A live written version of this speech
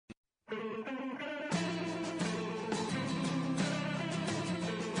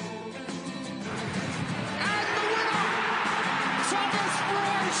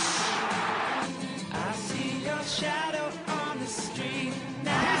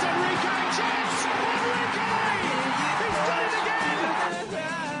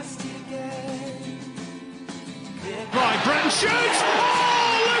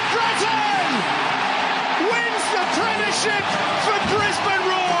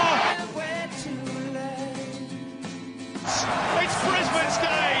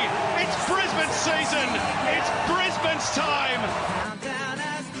It's time. Countdown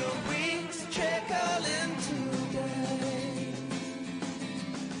as the weeks trickle into day.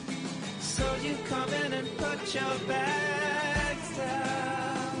 So you come in and put your bags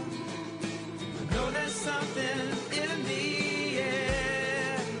down. I know there's something in the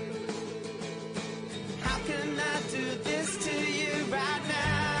air. How can I do this to you right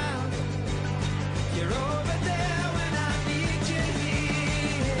now? You're over there when I need you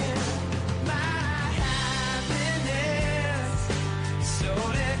here. My happiness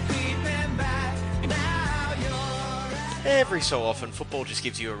slowly creeping back. Now you're Every so often, football just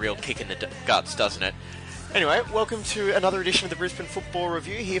gives you a real kick in the guts, doesn't it? Anyway, welcome to another edition of the Brisbane Football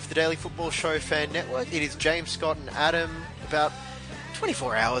Review here for the Daily Football Show Fan Network. It is James, Scott and Adam, about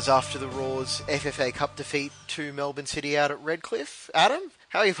 24 hours after the Raw's FFA Cup defeat to Melbourne City out at Redcliffe. Adam,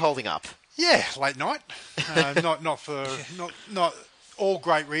 how are you holding up? Yeah, late night. Not all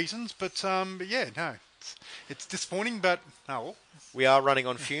great reasons, but yeah, no, it's disappointing. But oh well. We are running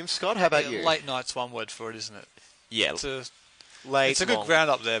on fumes, Scott. How about you? Late night's one word for it, isn't it? Yeah, It's a late. it's a good long. ground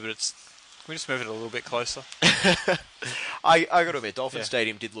up there, but it's. Can we just move it a little bit closer? I got to admit, Dolphin Yeah.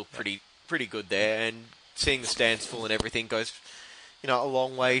 Stadium did look pretty good there, and seeing the stands full and everything goes, a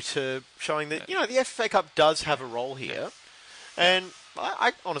long way to showing that the FFA Cup does have a role here, and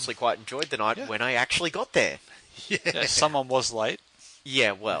I honestly quite enjoyed the night when I actually got there. Yeah, someone was late.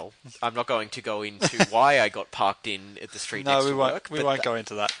 Yeah, well, I'm not going to go into why I got parked in at the street next to work. We won't go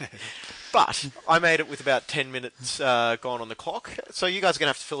into that. But I made it with about 10 minutes gone on the clock, so you guys are going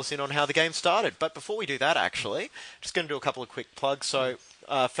to have to fill us in on how the game started. But before we do that, actually, just going to do a couple of quick plugs. So,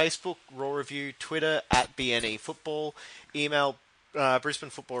 Facebook, Raw Review, Twitter, @BNE Football, email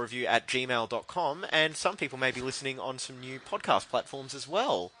brisbanefootballreview@gmail.com, and some people may be listening on some new podcast platforms as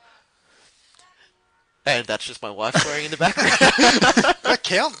well. And that's just my wife swearing in the background. That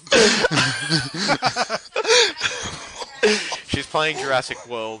count? She's playing Jurassic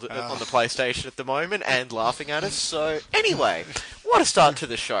World on the PlayStation at the moment and laughing at us. So, anyway, what a start to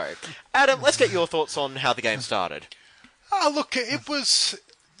the show. Adam, let's get your thoughts on how the game started. Look, it's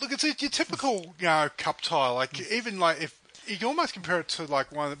your typical cup tie. Like even like if you can almost compare it to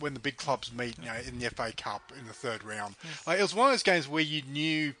like when the big clubs meet, in the FA Cup in the third round. Like it was one of those games where you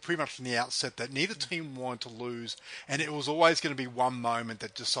knew pretty much from the outset that neither team wanted to lose, and it was always going to be one moment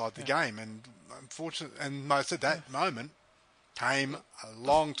that decided the game. And unfortunately, and most of that moment came a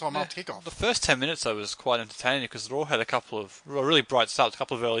long time after kickoff. The first 10 minutes though was quite entertaining because the Raw had a couple of really bright starts, a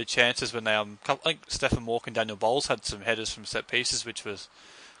couple of early chances when they I think Stephen Mork and Daniel Bowles had some headers from set pieces, which was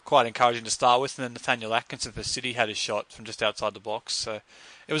quite encouraging to start with, and then Nathaniel Atkinson for City had his shot from just outside the box. So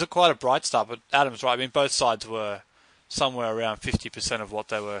it was quite a bright start. But Adam's right. I mean, both sides were somewhere around 50% of what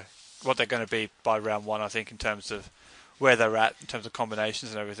they're going to be by round one. I think in terms of where they're at, in terms of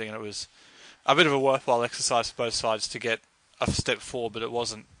combinations and everything. And it was a bit of a worthwhile exercise for both sides to get a step forward, but it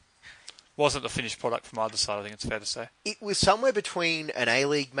wasn't the finished product from either side. I think it's fair to say. It was somewhere between an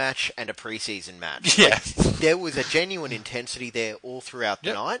A-League match and a pre-season match. Yeah. There was a genuine intensity there all throughout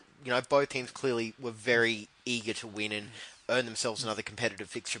the night. Both teams clearly were very eager to win and earn themselves another competitive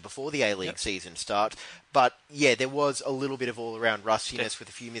fixture before the A-League season starts. But, yeah, there was a little bit of all-around rustiness with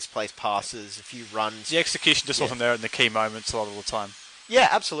a few misplaced passes, a few runs. The execution just wasn't there in the key moments a lot of the time. Yeah,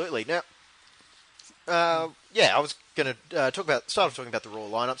 absolutely. Now, I was going to start talking about the Raw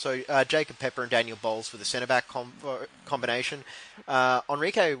lineup. So Jacob Pepper and Daniel Bowles were the centre-back combination.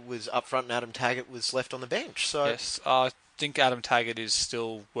 Enrique was up front and Adam Taggart was left on the bench. So yes, I think Adam Taggart is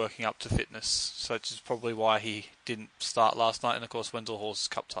still working up to fitness, so which is probably why he didn't start last night. And of course, Wendell Hall's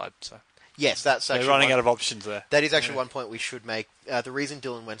cup tied. So yes, that's actually they're running out of options there. That is actually one point we should make. The reason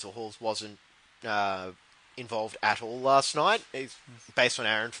Dylan Wenzel Halls wasn't involved at all last night is based on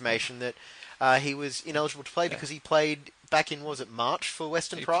our information that he was ineligible to play because he played back in, was it March for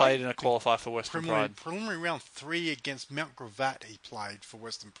Western Pride? He played in a qualifier for Western Pride. Preliminary round 3 against Mount Gravatt he played for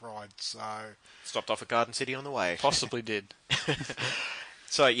Western Pride, so stopped off at Garden City on the way. Possibly did.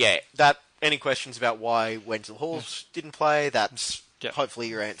 So yeah, any questions about why Wenzel Halls didn't play, that's hopefully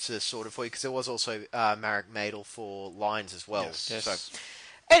your answer sorted for you, because there was also Marek Madel for Lions as well. Yes. So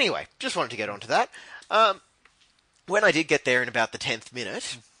anyway, just wanted to get onto that. When I did get there in about the 10th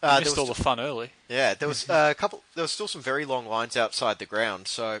minute, missed all the fun early. Yeah, there was a couple. There was still some very long lines outside the ground,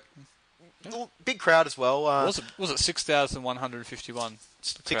 so big crowd as well. Was it 6,151?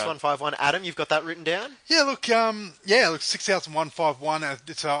 6151. Adam, you've got that written down? Yeah, look, 6,151.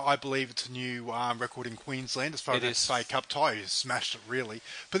 It's I believe it's a new record in Queensland as far as FA Cup tie. You smashed it, really.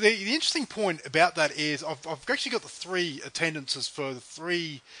 But the interesting point about that is I've actually got the 3 attendances for the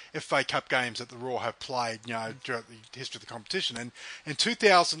 3 FA Cup games that the Raw have played, throughout the history of the competition. And in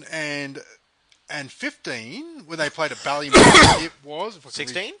 2000 and 2015 when they played at Ballymore. It was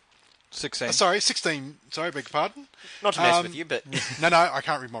 16? 16. Sorry, 16. Sorry, beg your pardon. Not to mess with you, but... No, I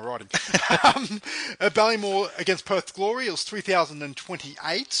can't read my writing. At Ballymore against Perth Glory, it was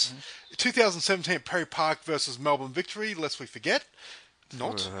 3,028. 2017 at Perry Park versus Melbourne Victory, lest we forget.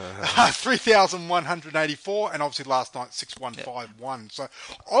 Not. 3,184, and obviously last night 6,151. So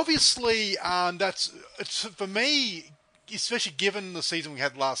obviously, it's for me, especially given the season we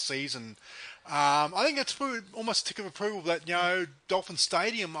had last season. I think it's almost a tick of approval that Dolphin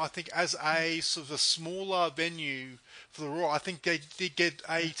Stadium. I think as a sort of a smaller venue for the Roar, I think they did get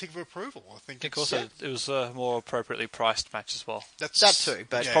a tick of approval. I think also it was a more appropriately priced match as well. That too,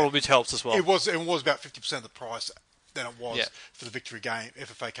 but probably helps as well. It was about 50% of the price than it was for the Victory game,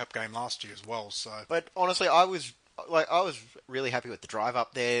 FFA Cup game last year as well. So, but honestly, I was really happy with the drive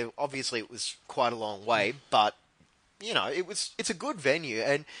up there. Obviously, it was quite a long way, but it's a good venue,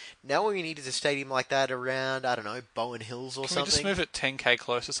 and now we needed a stadium like that around, I don't know, Bowen Hills or Can something. we just move it 10k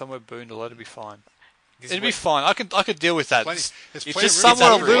closer somewhere, Boondall? It'd be fine. It'd be fine. I could deal with that. It's just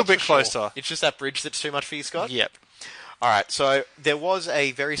somewhere a little bit closer. It's just that bridge that's too much for you, Scott? Yep. All right, so there was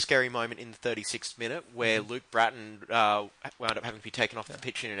a very scary moment in the 36th minute where Luke Bratton wound up having to be taken off the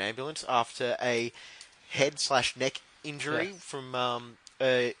pitch in an ambulance after a head/neck injury from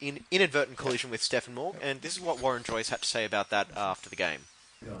inadvertent collision with Stefan Morg, and this is what Warren Joyce had to say about that after the game.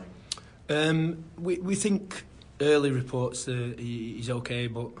 We think early reports that he's okay,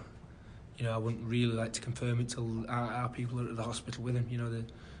 but I wouldn't really like to confirm it till our people are at the hospital with him.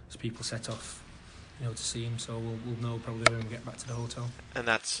 There's people set off to see him, so we'll know probably when we get back to the hotel. And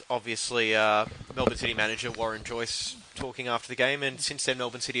that's obviously Melbourne City manager Warren Joyce talking after the game, and since then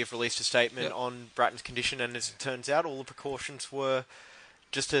Melbourne City have released a statement on Bratton's condition, and as it turns out, all the precautions were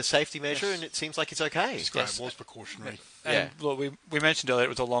just a safety measure, and it seems like it's okay. It was precautionary. And look, we mentioned earlier it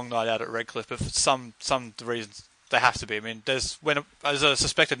was a long night out at Redcliffe, but for some reasons they have to be. I mean, there's a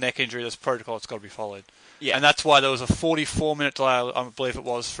suspected neck injury, there's protocol that's got to be followed. Yeah. And that's why there was a 44-minute delay, I believe it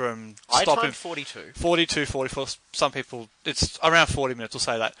was, from stopping. 42. 42, 44. Some people, it's around 40 minutes, we'll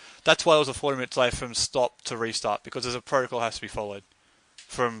say that. That's why there was a 40-minute delay from stop to restart, because there's a protocol that has to be followed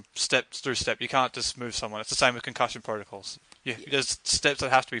from step through step. You can't just move someone. It's the same with concussion protocols. There's steps that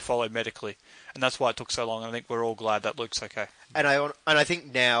have to be followed medically, and that's why it took so long. And I think we're all glad that Luke's okay. And I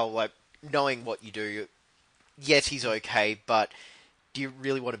think now, like, knowing what you do, yes, he's okay, but do you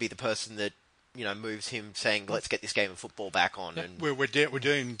really want to be the person that moves him, saying, "Let's get this game of football back on"? And we're dealing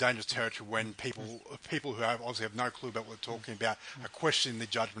in dangerous territory when people who obviously have no clue about what they're talking about are questioning the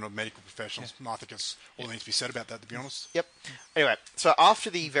judgment of medical professionals. And I think it's all that needs to be said about that, to be honest. Yep. Anyway, so after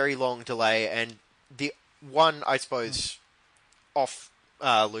the very long delay and the one, I suppose, off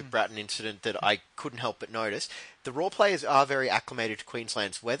Luke Bratton incident that I couldn't help but notice, the Raw players are very acclimated to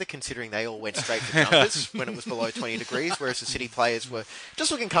Queensland's weather, considering they all went straight for jumpers when it was below 20 degrees, whereas the City players were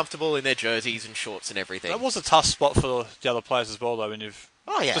just looking comfortable in their jerseys and shorts and everything. That was a tough spot for the other players as well, though. When you've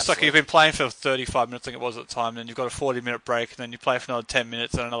like you've been playing for 35 minutes, I think it was at the time, and then you've got a 40-minute break, and then you play for another 10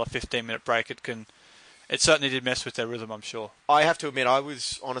 minutes and another 15-minute break. It certainly did mess with their rhythm, I'm sure. I have to admit, I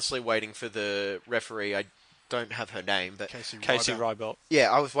was honestly waiting for the referee. I don't have her name, but Casey Rybelt.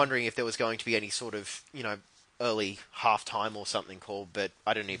 Yeah, I was wondering if there was going to be any sort of early half-time or something called, but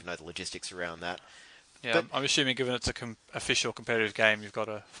I don't even know the logistics around that. Yeah, but I'm assuming given it's official competitive game, you've got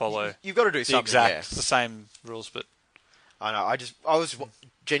to follow. You've got to do something. The same rules, but I know. I was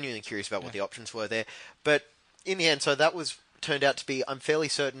genuinely curious about what the options were there, but in the end, so that turned out to be, I'm fairly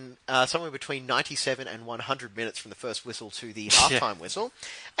certain, somewhere between 97 and 100 minutes from the first whistle to the half-time whistle,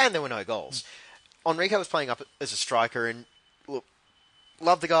 and there were no goals. Enrique was playing up as a striker, and look,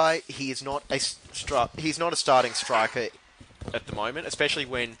 love the guy. He is not he's not a starting striker at the moment, especially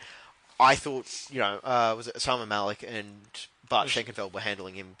when I thought, was it Osama Malik and Bart Schenkenfeld were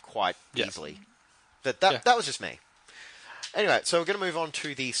handling him quite easily. But that was just me. Anyway, so we're going to move on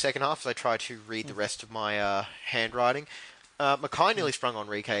to the second half as I try to read the rest of my handwriting. Mackay nearly sprung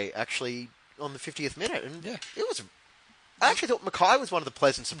Enrique, actually, on the 50th minute, and it was... I actually thought Mackay was one of the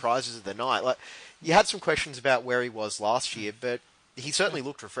pleasant surprises of the night. Like, you had some questions about where he was last year, but he certainly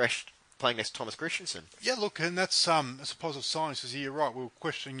looked refreshed playing next to Thomas Christensen. Yeah, look, and that's a positive sign. Because you're right, we were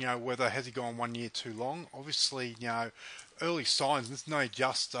questioning, whether has he gone 1 year too long. Obviously, early signs. And it's not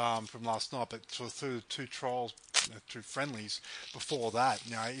just from last night, but through the two trials, two friendlies before that.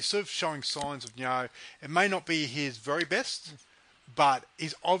 He's sort of showing signs of it may not be his very best. But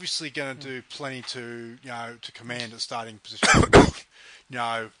he's obviously going to do plenty to command a starting position.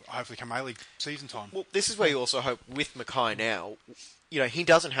 Hopefully come A-League season time. Well, this is where you also hope with Mackay now, he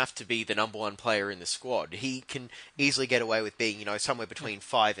doesn't have to be the number one player in the squad. He can easily get away with being, somewhere between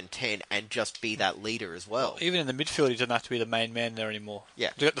 5 and 10 and just be that leader as well. Even in the midfield, he doesn't have to be the main man there anymore. Yeah.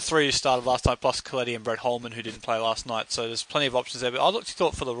 You got the three who started last night, plus Coletti and Brett Holman, who didn't play last night. So there's plenty of options there. But I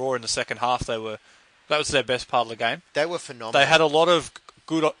thought for the Raw in the second half, that was their best part of the game. They were phenomenal. They had a lot of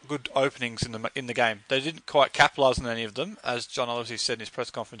good openings in the game. They didn't quite capitalise on any of them, as John obviously said in his press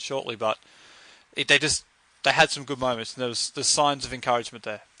conference shortly. But they had some good moments, and there's signs of encouragement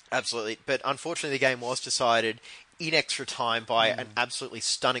there. Absolutely. But unfortunately, the game was decided in extra time by an absolutely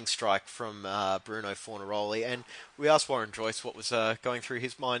stunning strike from Bruno Fornaroli. And we asked Warren Joyce what was going through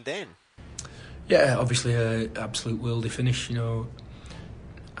his mind then. Yeah, obviously an absolute worldly finish.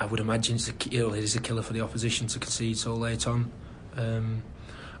 I would imagine it is a killer for the opposition to concede so late on.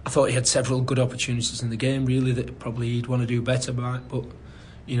 I thought he had several good opportunities in the game, really, that probably he'd want to do better by. But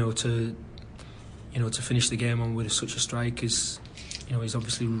to finish the game on with such a strike is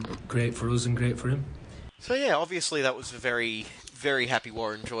obviously great for us and great for him. So yeah, obviously that was a very, very happy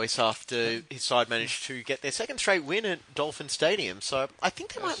Warren Joyce after his side managed to get their second straight win at Dolphin Stadium. So I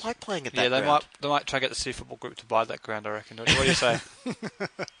think they might like playing at that ground. Yeah, they might try to get the City Football Group to buy that ground, I reckon. What do you say?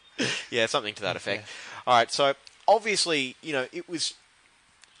 Yeah, something to that effect. Yeah. All right, so obviously, it was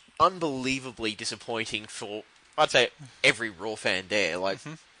unbelievably disappointing for, I'd say, every Raw fan there. Like,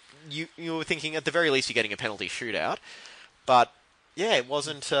 you were thinking at the very least you're getting a penalty shootout, but yeah, it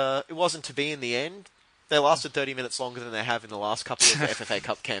wasn't to be in the end. They lasted 30 minutes longer than they have in the last couple of FFA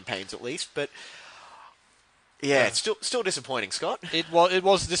Cup campaigns, at least. But yeah, it's still disappointing, Scott. It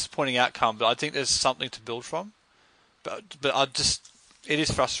was a disappointing outcome, but I think there's something to build from. But it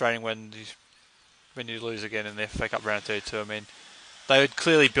is frustrating when you lose again in the FFA Cup round 32. I mean, they had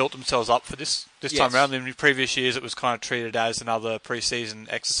clearly built themselves up for this time around. In previous years, it was kind of treated as another pre-season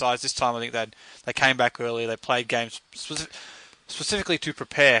exercise. This time, I think they came back early. They played games specifically to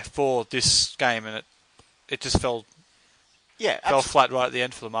prepare for this game, and it just fell flat right at the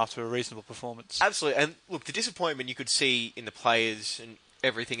end for them after a reasonable performance. Absolutely. And look, the disappointment you could see in the players and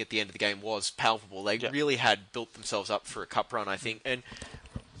everything at the end of the game was palpable. They really had built themselves up for a cup run, I think. And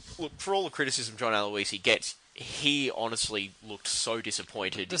look, for all the criticism John Aloisi gets, he honestly looked so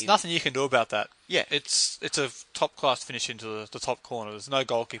disappointed. There's nothing you can do about that. Yeah. It's a top-class finish into the top corner. There's no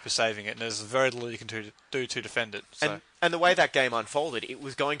goalkeeper saving it, and there's very little you can do to defend it. So. And the way that game unfolded, it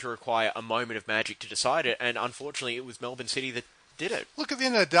was going to require a moment of magic to decide it, and unfortunately it was Melbourne City that did it. Look, at the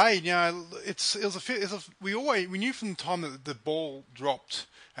end of the day, we knew from the time that the ball dropped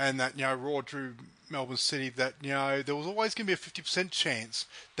and that Raw drew Melbourne City that there was always going to be a 50% chance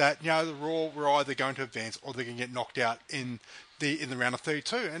that the Raw were either going to advance or they're going to get knocked out in the round of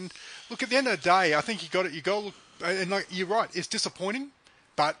 32. And look, at the end of the day, I think you got to look, and you're right, it's disappointing,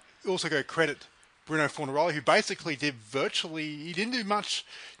 but also got to credit Bruno Fornaroli, who basically he didn't do much,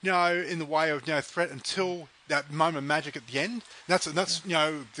 in the way of threat until that moment of magic at the end. That's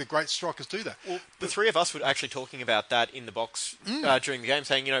the great strikers do that. Well, the three of us were actually talking about that in the box during the game,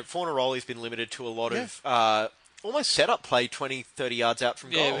 saying Fornaroli's been limited to a lot of almost set-up play, 20, 30 yards out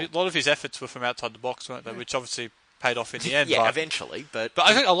from goal. Yeah, a lot of his efforts were from outside the box, weren't they? Which obviously paid off in the end. Yeah, eventually. But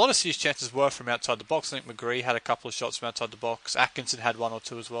I think a lot of his chances were from outside the box. I think McGree had a couple of shots from outside the box. Atkinson had one or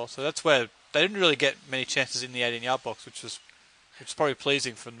two as well. So that's where they didn't really get many chances in the 18-yard box, which was probably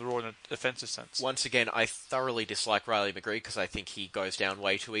pleasing from the Raw in a defensive sense. Once again, I thoroughly dislike Riley McGree because I think he goes down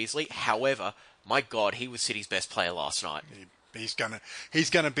way too easily. However, my God, he was City's best player last night. He's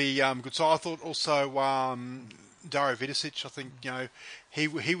gonna be good. So I thought also Dario Vidicic. I think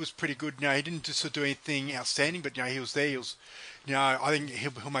he was pretty good. He didn't just do anything outstanding, but he was there. He was, I think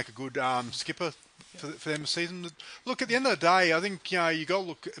he'll make a good skipper for them this season. Look, at the end of the day, I think you got to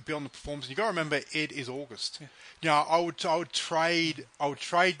look beyond the performance. You got to remember, Ed is August. Yeah. I would trade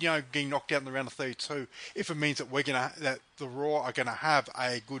getting knocked out in the round of 32 if it means that that the Raw are gonna have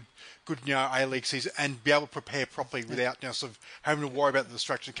a good A-League season and be able to prepare properly without sort of having to worry about the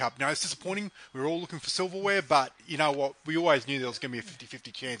Distraction Cup. Now, it's disappointing. We were all looking for silverware, but you know what? We always knew there was going to be a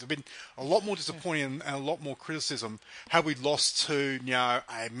 50-50 chance. It'd been a lot more disappointing and a lot more criticism had we lost to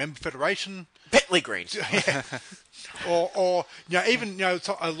a member federation. Bentley Greens. Yeah. or even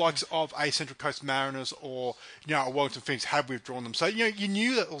likes of a Central Coast Mariners or a Wellington Phoenix had withdrawn them. So you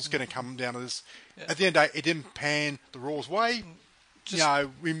knew that it was going to come down to this. Yeah. At the end of the day, it didn't pan the Raw's way.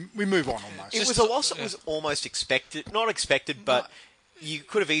 We move on almost. It was a loss that was almost expected, not expected, but you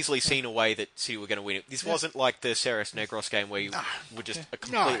could have easily seen a way that City were going to win it. This wasn't like the Ceres Negros game where you were just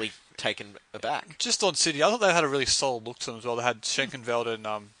completely taken aback. Just on City, I thought they had a really solid look to them as well. They had Schenkenveld and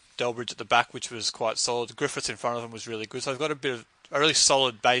Delbridge at the back, which was quite solid. Griffiths in front of them was really good. So they've got a really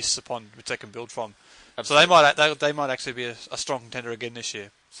solid base upon which they can build from. So they might actually be a strong contender again this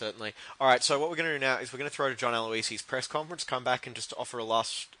year. Certainly. All right, so what we're going to do now is we're going to throw to John Aloisi's press conference, come back and just offer a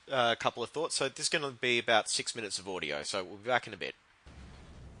last couple of thoughts. So this is going to be about 6 minutes of audio, so we'll be back in a bit.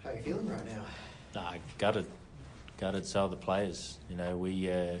 How are you feeling right now? Nah, gutted. So are the players. You know,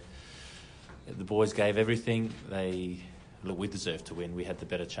 the boys gave everything. We deserved to win. We had the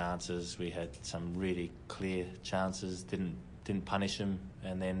better chances. We had some really clear chances. Didn't punish them,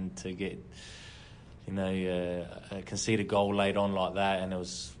 and then to get, a conceded goal late on like that, and it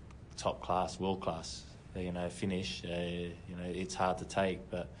was top class, world class. Finish. It's hard to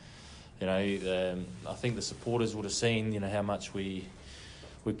take, but I think the supporters would have seen, how much we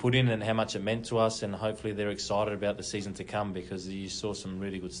put in and how much it meant to us, and hopefully they're excited about the season to come, because you saw some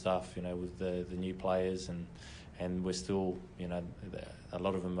really good stuff, with the new players, and we're still, a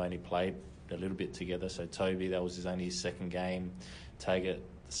lot of them only played a little bit together. So Toby, that was only his second game. Taggart,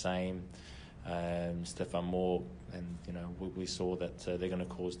 the same. Stefan Moore, and we saw that they're going to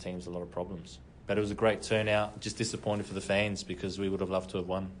cause teams a lot of problems. But it was a great turnout. Just disappointed for the fans, because we would have loved to have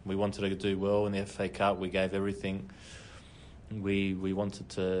won. We wanted to do well in the FA Cup. We gave everything. We wanted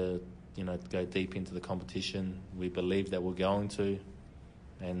to go deep into the competition. We believed that we're going to,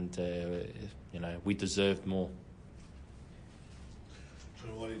 and we deserved more.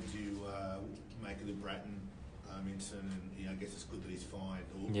 John, what did you make of the Bratton incident? And I guess it's good that he's fined.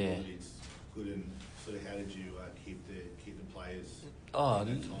 Yeah. It's good, and sort of how did you keep the players? Oh, at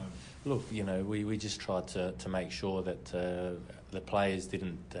that time? Look, we just tried to make sure that the players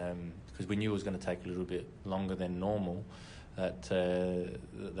didn't, because we knew it was going to take a little bit longer than normal, that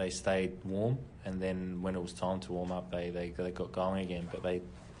they stayed warm, and then when it was time to warm up, they got going again. But they,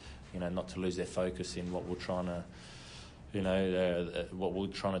 not to lose their focus in what we're trying to, what we're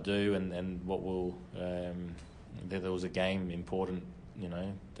trying to do, and what we'll. There was a game important,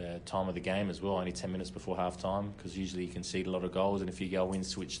 the time of the game as well, only 10 minutes before half time, because usually you concede a lot of goals, and if you go in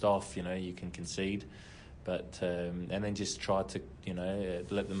switched off, you can concede. But and then just try to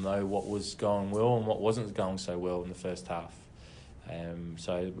let them know what was going well and what wasn't going so well in the first half.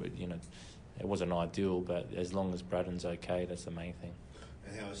 So it wasn't ideal, but as long as Braddon's okay, that's the main thing.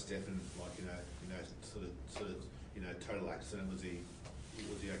 And how was Stefan? Sort of total accident. Was he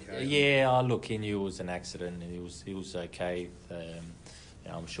okay? Yeah, look, he knew it was an accident, and he was okay.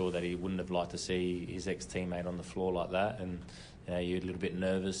 I'm sure that he wouldn't have liked to see his ex-teammate on the floor like that, and you're a little bit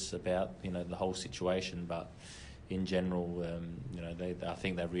nervous about the whole situation. But in general, I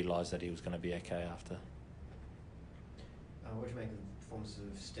think they realised that he was going to be okay after. What do you make of the performances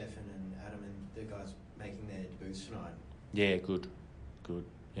of Stefan and Adam and the guys making their debuts tonight? Yeah, good.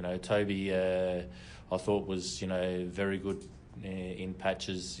 Toby, I thought was very good in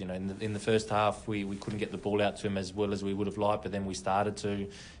patches. In the first half, we couldn't get the ball out to him as well as we would have liked, but then we started to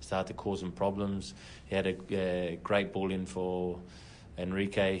cause him problems. He had a great ball in for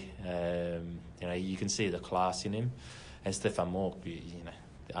Enrique. You can see the class in him. And Stefan Moore,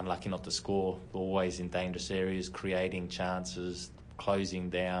 unlucky not to score, always in dangerous areas, creating chances, closing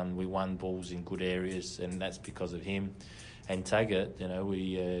down. We won balls in good areas, and that's because of him. And Taggart,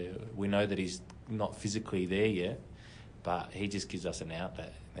 we know that he's not physically there yet, but he just gives us an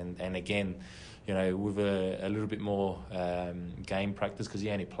outlet. And again, with a little bit more game practice, because he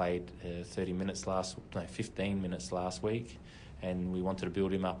only played 15 minutes last week, and we wanted to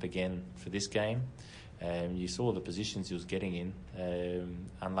build him up again for this game. You saw the positions he was getting in.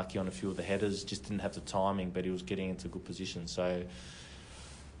 Unlucky on a few of the headers, just didn't have the timing, but he was getting into good position. So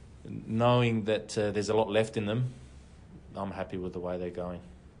knowing that there's a lot left in them, I'm happy with the way they're going.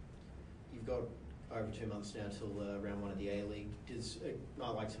 You've got over 2 months now till round one of the A-League. Does a night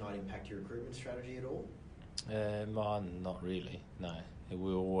like tonight impact your recruitment strategy at all? Not really, no.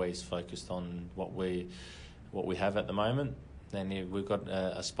 We're always focused on what we have at the moment. And if we've got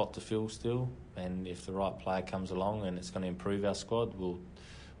a spot to fill still, and if the right player comes along and it's going to improve our squad, we'll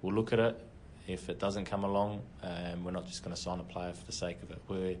look at it. If it doesn't come along, we're not just going to sign a player for the sake of it.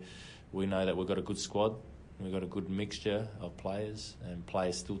 We know that we've got a good squad. We've got a good mixture of players, and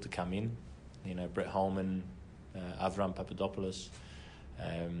players still to come in. Brett Holman, Avram Papadopoulos.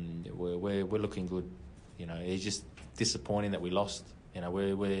 We're looking good. It's just disappointing that we lost.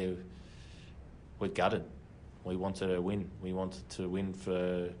 We're gutted. We wanted to win. We wanted to win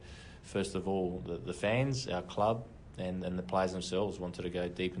for, first of all, the fans, our club, and the players themselves wanted to go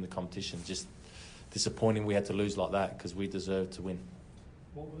deep in the competition. Just disappointing we had to lose like that, because we deserved to win.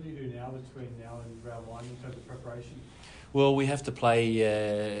 What will you do now between now and round one in terms of preparation? Well, we have to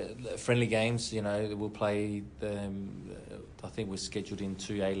play friendly games. We'll play. I think we're scheduled in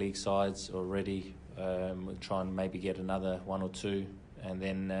 2 A-League sides already. We'll try and maybe get another 1 or 2 and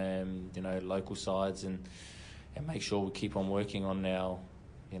then local sides, and make sure we keep on working on our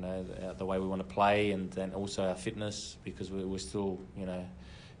the way we want to play, and then also our fitness, because we're still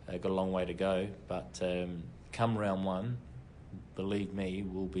got a long way to go. But come round one, believe me,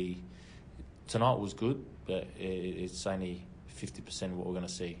 tonight was good, but it's only 50% of what we're going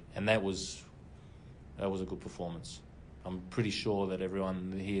to see, and that was a good performance. I'm pretty sure that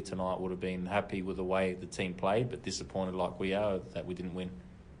everyone here tonight would have been happy with the way the team played, but disappointed like we are that we didn't win.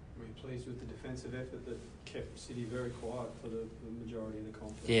 Were you pleased with the defensive effort that kept City very quiet for the majority of the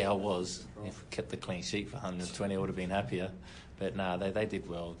conference? Yeah, I was. If we kept the clean sheet for 120, I would have been happier. But no, they did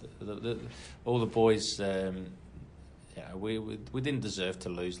well. All the boys, we didn't deserve to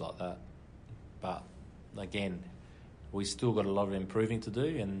lose like that. But again, we still got a lot of improving to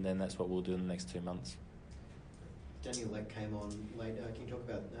do, and then that's what we'll do in the next 2 months. Daniel Leck came on late. Can you talk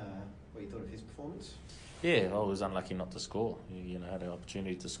about what you thought of his performance? Yeah, I was unlucky not to score. Had an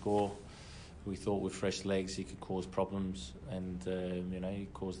opportunity to score. We thought with fresh legs he could cause problems, and he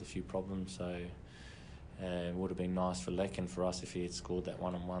caused a few problems. So it would have been nice for Leck and for us if he had scored that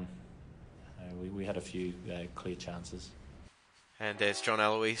one-on-one. We had a few clear chances. And there's John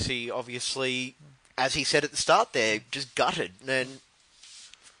Aloisi, obviously, as he said at the start there, just gutted. And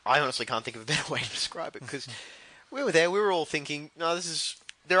I honestly can't think of a better way to describe it, because we were there, we were all thinking, no,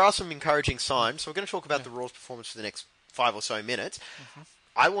 there are some encouraging signs. So we're going to talk about the Raw's performance for the next 5 or so minutes. Mm-hmm.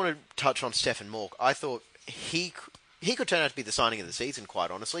 I want to touch on Stefan Mork. I thought he could turn out to be the signing of the season,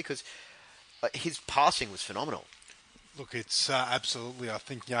 quite honestly, because his passing was phenomenal. Look, it's absolutely. I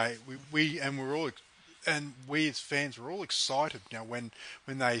think we as fans were all excited when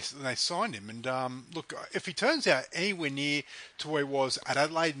they signed him. And look, if he turns out anywhere near to where he was at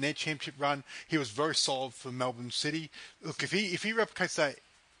Adelaide in their championship run, he was very solid for Melbourne City. Look, if he replicates that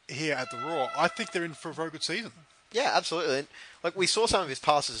here at the Raw, I think they're in for a very good season. Yeah, absolutely. And, we saw some of his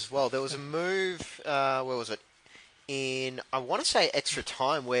passes as well. There was a move, where was it? I want to say extra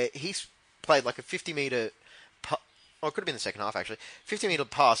time, where he's played like a 50-metre... it could have been the second half, actually. 50-metre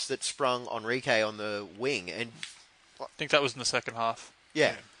pass that sprung Enrique on the wing. And I think that was in the second half.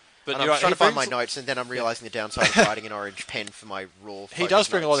 Yeah. But and I'm trying to find my notes, and then I'm realising the downside of writing an orange pen for my Raw. He does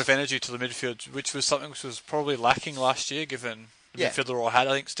bring a lot of energy to the midfield, which was something which was probably lacking last year, given the midfield the Raw had.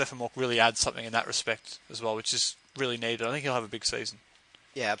 I think Stefan Mork really adds something in that respect as well, which is really needed. I think he'll have a big season.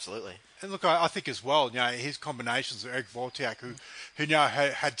 Yeah, absolutely. And look, I think as well, his combinations with Eric Vortiak, who now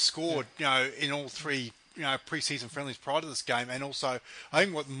had scored, in all 3 pre-season friendlies prior to this game, and also I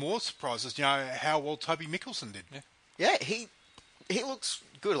think what more surprises, how well Toby Mickelson did. Yeah, he looks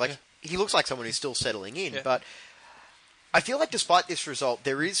good. He looks like someone who's still settling in, but I feel like despite this result,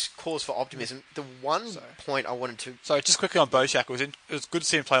 there is cause for optimism. The one point I wanted to... So just quickly on Boshak, it was good to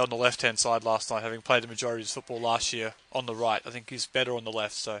see him play on the left-hand side last night, having played the majority of his football last year on the right. I think he's better on the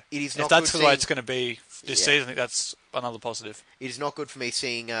left, so if that's the way it's going to be this season, I think that's another positive. It is not good for me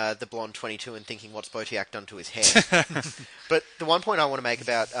seeing the blonde 22 and thinking, what's Botiak done to his hair? But the one point I want to make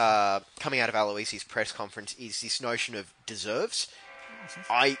about coming out of Aloisi's press conference is this notion of deserves.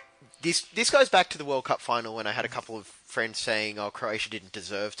 This goes back to the World Cup final when I had a couple of friends saying, Croatia didn't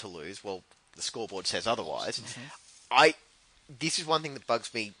deserve to lose. Well, the scoreboard says otherwise. Mm-hmm. This is one thing that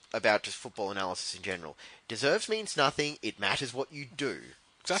bugs me about just football analysis in general. Deserves means nothing. It matters what you do.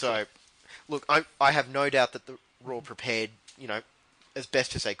 Exactly. So, look, I have no doubt that the Raw prepared, as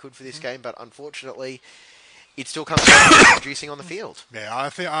best as they could for this game, but unfortunately, it still comes down to producing on the field. Yeah, I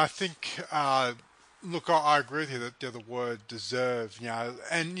think. Look, I agree with you that the word deserve,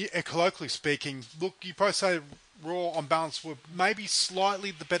 and colloquially speaking, look, you probably say Raw on balance were maybe slightly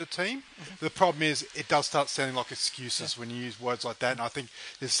the better team. Mm-hmm. The problem is it does start sounding like excuses when you use words like that, and I think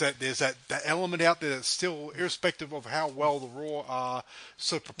there's that element out there that's still, irrespective of how well the Raw are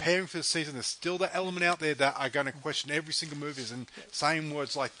sort of preparing for the season, there's still that element out there that are going to question every single move, and saying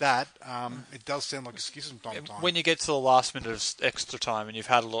words like that, it does sound like excuses from time to time. When you get to the last minute of extra time and you've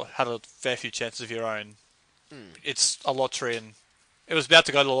had a fair few chances of your own, it's a lottery, and it was about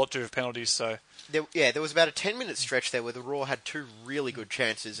to go to the lottery of penalties, so... There was about a 10-minute stretch there where the Raw had 2 really good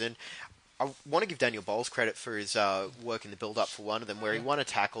chances, and I want to give Daniel Bowles credit for his work in the build-up for one of them, where he won a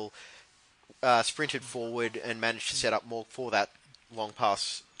tackle, sprinted forward, and managed to set up more for that long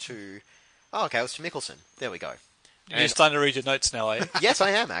pass to... it was to Mickelson. There we go. You're starting to read your notes now, eh? Yes, I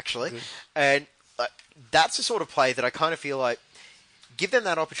am, actually. And that's the sort of play that I kind of feel like, give them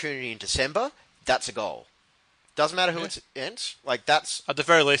that opportunity in December, that's a goal. Doesn't matter who it ends. That's... At the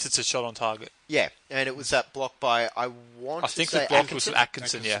very least, it's a shot on target. Yeah, and it was that block by, I think the block was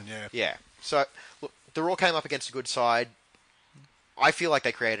Atkinson, Yeah. So, look, the Raw came up against a good side. I feel like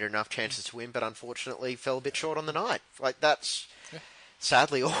they created enough chances to win, but unfortunately fell a bit short on the night.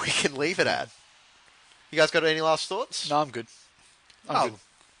 sadly all we can leave it at. You guys got any last thoughts? No, I'm good. I'm good.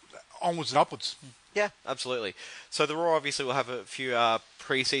 Onwards and upwards. Yeah, absolutely. So the Raw obviously will have a few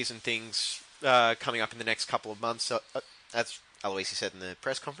pre-season things coming up in the next couple of months. As Aloisi said in the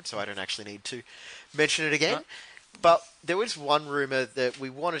press conference, so I don't actually need to mention it again. No. But there was one rumour that we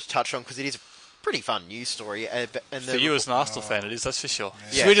wanted to touch on because it is a pretty fun news story. And For you as an Arsenal fan, it is, that's for sure.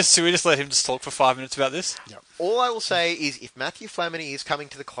 Yeah. Should we just let him just talk for 5 minutes about this? All I will say is if Matthew Flamini is coming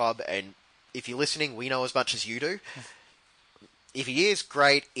to the club, and if you're listening, we know as much as you do. If he is,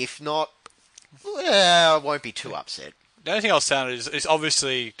 great. If not, I won't be too upset. The only thing I'll sound is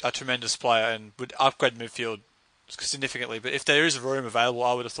obviously a tremendous player and would upgrade midfield significantly. But if there is a room available,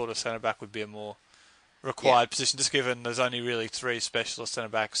 I would have thought a centre back would be a more required position, just given there's only really 3 specialist centre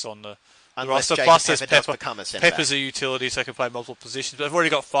backs on the Unless roster. Jacob Plus there's Pepper does Pepper. become a centre-back. Pepper's a utility, so he can play multiple positions. But they've already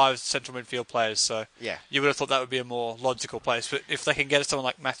got 5 central midfield players, so Yeah. you would have thought that would be a more logical place. But if they can get someone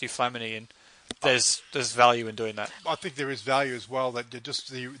like Matthew Flamini in, there's value in doing that. I think there is value as well that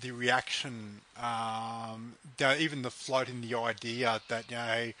just the reaction, even the floating the idea that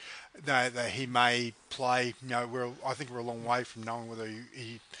that he may play. I think we're a long way from knowing whether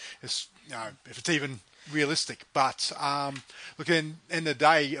he is, if it's even realistic. But look, in the end of the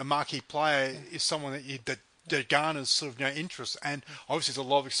day, a marquee player is someone that garners sort of interest, and obviously there's a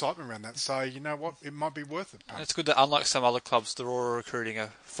lot of excitement around that. So you know what, it might be worth it. And it's good that unlike some other clubs, they're all recruiting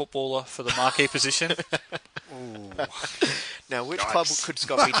a footballer for the marquee position. Now, which club could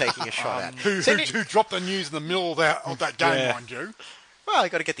Scott be taking a shot at? Who dropped the news in the middle of that game, Yeah. mind you? Well, you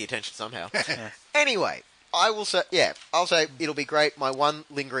got to get the attention somehow. Anyway, I'll say it'll be great. My one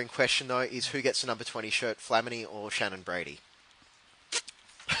lingering question though is who gets the number 20 shirt, Flamini or Shannon Brady?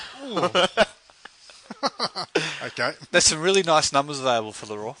 Okay. There's some really nice numbers available for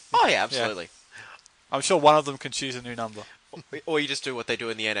the Raw. Oh yeah, absolutely. I'm sure one of them can choose a new number. Or you just do what they do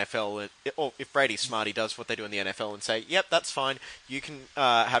in the NFL, or if Brady's smart, he does what they do in the NFL and say, "Yep, that's fine. You can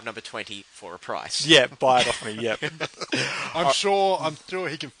have number 20 for a price." Yeah, buy it off me. Yep. I'm sure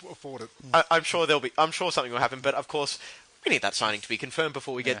he can afford it. I'm sure I'm sure something will happen, but of course, we need that signing to be confirmed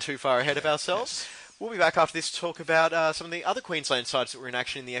before we get too far ahead of ourselves. Yes. We'll be back after this to talk about some of the other Queensland sides that were in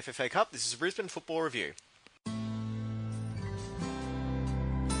action in the FFA Cup. This is a Brisbane Football Review.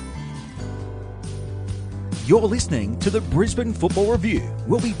 You're listening to the Brisbane Football Review.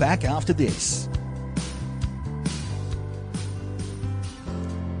 We'll be back after this.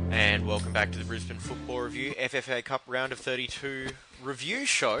 And welcome back to the Brisbane Football Review, FFA Cup Round of 32 review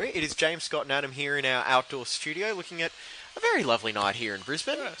show. It is James, Scott and Adam here in our outdoor studio looking at a very lovely night here in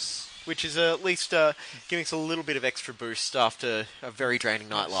Brisbane. Yes. Which is at least giving us a little bit of extra boost after a very draining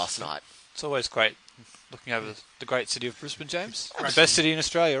night last night. It's always great looking over the great city of Brisbane, James. The best city in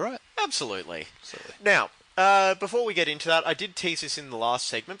Australia, right? Absolutely. Now, before we get into that, I did tease this in the last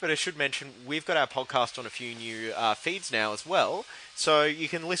segment, but I should mention we've got our podcast on a few new feeds now as well. So you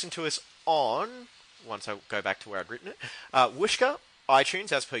can listen to us on, once I go back to where I'd written it, Whooshkaa,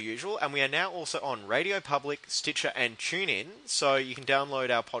 iTunes as per usual, and we are now also on Radio Public, Stitcher and TuneIn, so you can download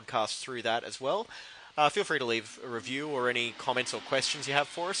our podcast through that as well. Feel free to leave a review or any comments or questions you have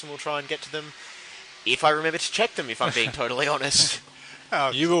for us, and we'll try and get to them if I remember to check them, if I'm being totally honest.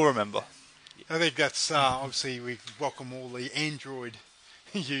 You will remember. I think that's obviously we welcome all the Android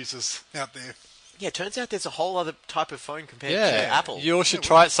users out there. Yeah, it turns out there's a whole other type of phone compared to Yeah, Apple. you all should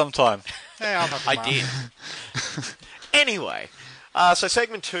try it sometime. Yeah, I did. Anyway, so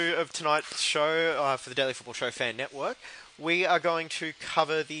segment 2 of tonight's show for the Daily Football Show Fan Network, we are going to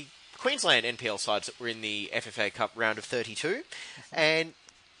cover the Queensland NPL sides that were in the FFA Cup round of 32, and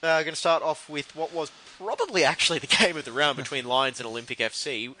going to start off with what was probably actually the game of the round between Lions and Olympic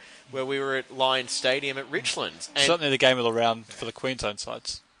FC, where we were at Lions Stadium at Richlands. And Certainly the game of the round for the Queensland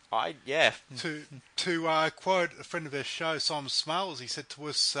sides. To quote a friend of our show, Simon Smalls, he said to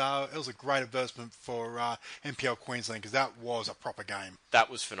us, it was a great advertisement for NPL Queensland because that was a proper game. That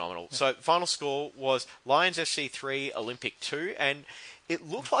was phenomenal. So the final score was Lions FC 3, Olympic 2, and it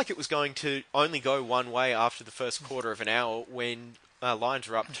looked like it was going to only go one way after the first quarter of an hour when Lions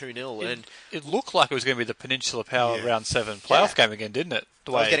were up 2-0. And it looked like it was going to be the Peninsula Power Round 7 playoff game again, didn't it?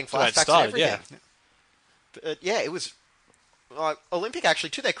 I was getting flashbacks and everything. Yeah. But, it was... Olympic, actually,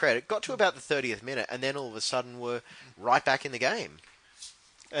 to their credit, got to about the 30th minute, and then all of a sudden were right back in the game.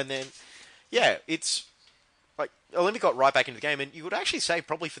 And then, it's... Olympic got right back into the game, and you would actually say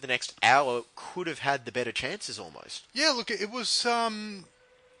probably for the next hour could have had the better chances almost. Yeah, look, it was... Olympic,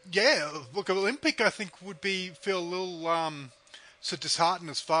 I think, would feel a little... so disheartened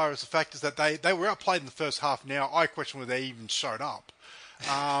as far as the fact is that they were outplayed in the first half. Now, I question whether they even showed up.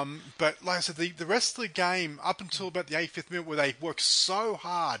 But like I said, the rest of the game, up until about the 85th minute, where they worked so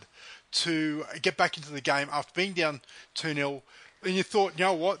hard to get back into the game after being down 2-0, and you thought, you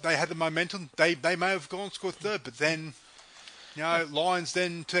know what, they had the momentum. They may have gone and scored third, but then, Lions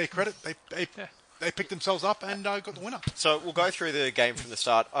then, to their credit, they picked themselves up and got the winner. So we'll go through the game from the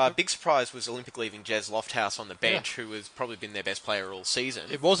start. Big surprise was Olympic leaving Jez Lofthouse on the bench, who has probably been their best player all season.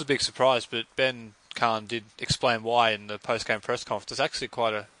 It was a big surprise, but Ben Kahn did explain why in the post-game press conference. There's actually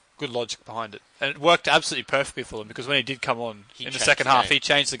quite a good logic behind it. And it worked absolutely perfectly for them, because when he did come on in the second half, he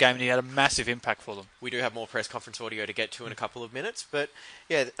changed the game and he had a massive impact for them. We do have more press conference audio to get to in a couple of minutes. But,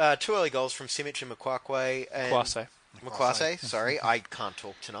 two early goals from Simic and Makwase, sorry, I can't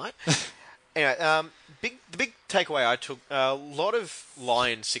talk tonight. Anyway, the big takeaway I took, a lot of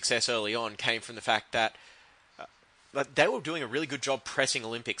Lions' success early on came from the fact that they were doing a really good job pressing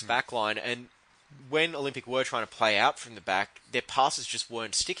Olympic's backline, and when Olympic were trying to play out from the back, their passes just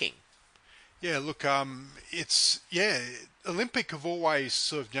weren't sticking. Yeah, look, Olympic have always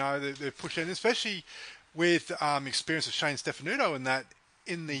sort of, they've pushed in, especially with experience of Shane Stefanuto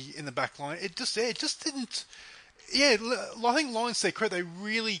in the back line. It just didn't. Yeah, I think Lions, to their credit, they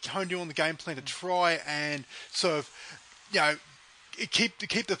really honed in on the game plan to try and sort of, keep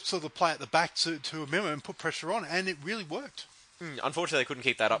the sort of play at the back to a minimum and put pressure on, and it really worked. Unfortunately, they couldn't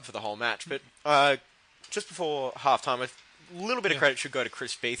keep that up for the whole match. But just before half-time, a little bit of credit should go to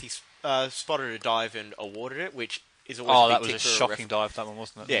Chris Beath. He spotted a dive and awarded it, which is always a big tick for a that was a shocking dive, that one,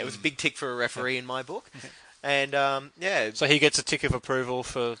 wasn't it? Yeah, it was a big tick for a referee in my book. And, So he gets a tick of approval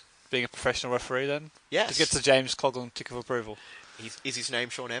for being a professional referee then? Yes. He gets the James Coughlin tick of approval. Is his name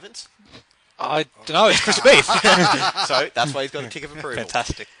Sean Evans? I don't know, it's Chris Beath. So that's why he's got a tick of approval.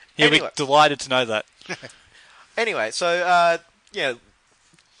 Fantastic. He'll be delighted to know that. Anyway, so,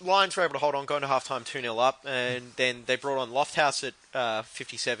 Lions were able to hold on, going to half-time 2-0 up, and then they brought on Lofthouse at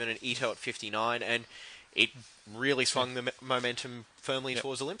 57 and Ito at 59, and it really swung the momentum firmly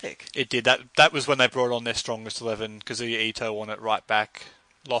towards Olympic. It did. That was when they brought on their strongest 11, Kazuya Ito on it right back,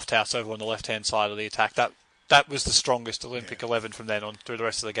 Lofthouse over on the left-hand side of the attack. That was the strongest Olympic 11 from then on through the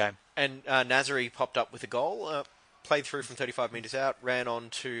rest of the game. And Nazari popped up with a goal, played through from 35 metres out, ran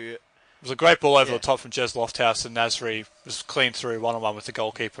on to... It was a great ball over the top from Jez Lofthouse, and Nazari was clean through one-on-one with the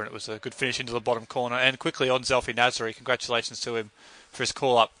goalkeeper, and it was a good finish into the bottom corner. And quickly on Zelfi Nazari, congratulations to him for his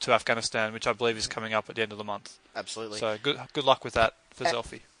call-up to Afghanistan, which I believe is coming up at the end of the month. Absolutely. So good luck with that for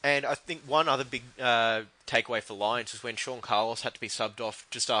Zelfi. And I think one other big takeaway for Lions was when Sean Carlos had to be subbed off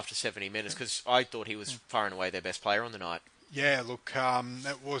just after 70 minutes, because I thought he was far and away their best player on the night. Yeah, look,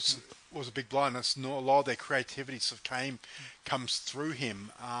 that was a big blow, and a lot of their creativity sort of comes through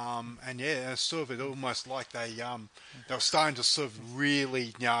him. And sort of it almost like they were starting to sort of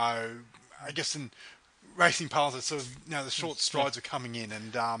really, I guess in racing parlance, it's sort of, the short strides are coming in,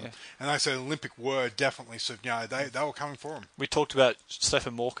 and they said Olympic were definitely sort of, they were coming for him. We talked about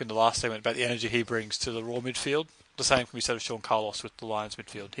Stefan Mork in the last segment about the energy he brings to the Raw midfield. The same can be said of Sean Carlos with the Lions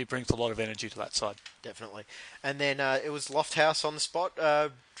midfield. He brings a lot of energy to that side. Definitely. And then it was Lofthouse on the spot,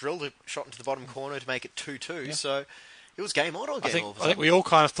 drilled a shot into the bottom corner to make it 2-2. Yeah. So it was game on all game. I think we all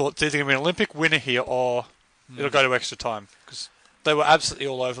kind of thought there's going to be an Olympic winner here, or it'll go to extra time, because they were absolutely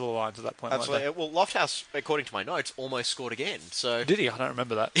all over the lines at that point. Absolutely. Well, Lofthouse, according to my notes, almost scored again. So did he? I don't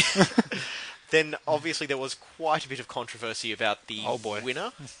remember that. Then obviously there was quite a bit of controversy about the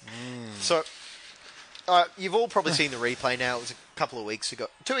winner. So you've all probably seen the replay now. It was a couple of weeks ago,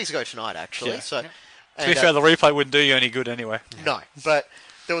 2 weeks ago tonight, actually. Yeah. So, to be fair, the replay wouldn't do you any good anyway. No, but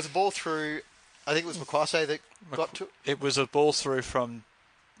there was a ball through, I think it was Makwase that got to it. It was a ball through from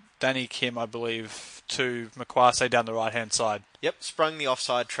Danny Kim, I believe, to Makwase down the right-hand side. Yep, sprung the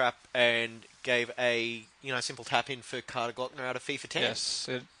offside trap and gave a simple tap-in for Carter Glockner out of FIFA 10. Yes,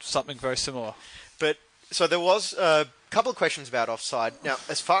 something very similar. But, so there was a couple of questions about offside. Now,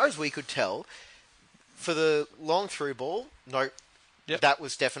 as far as we could tell, for the long through ball, that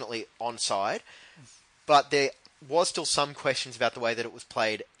was definitely onside. But there was still some questions about the way that it was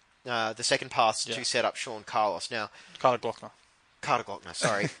played, the second pass to set up Sean Carlos. Now, Carter Glockner,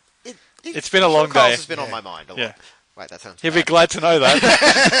 sorry. It's been a long day. Carlos has been on my mind a lot. Wait, that sounds He'll be glad to know that.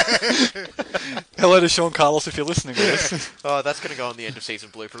 Hello to Sean Carlos if you're listening to this. Oh, that's going to go on the end of season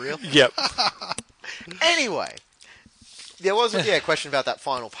blooper reel. Yep. Anyway, there was a question about that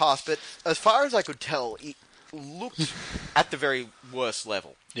final pass, but as far as I could tell, it looked at the very worst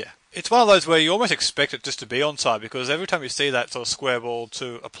level. Yeah. It's one of those where you almost expect it just to be onside, because every time you see that sort of square ball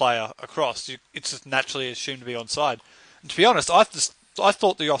to a player across, it's just naturally assumed to be onside. And to be honest, I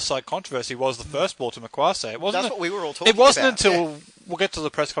thought the offside controversy was the first ball to Makwase. It wasn't. That's what we were all talking about. It wasn't until we'll get to the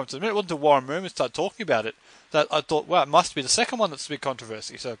press conference in a minute. It wasn't until Warren Moon started talking about it that I thought, wow, it must be the second one that's a big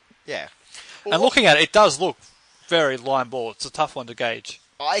controversy. So yeah. And looking at it, it does look very line ball. It's a tough one to gauge.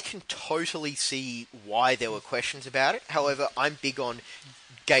 I can totally see why there were questions about it. However, I'm big on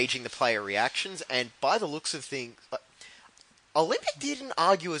gauging the player reactions, and by the looks of things, Olympic didn't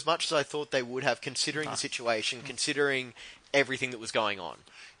argue as much as I thought they would have, considering the situation, considering everything that was going on.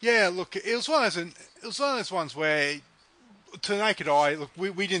 Yeah, look, it was one of those ones where, to the naked eye, look,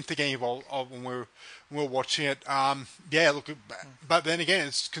 we didn't think any of when we were watching it. But then again,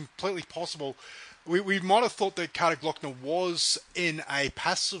 it's completely possible. We might have thought that Carter Glockner was in a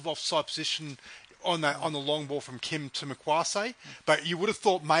passive offside position on the long ball from Kim to Makwase, but you would have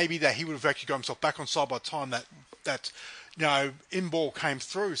thought maybe that he would have actually got himself back on side by the time that in ball came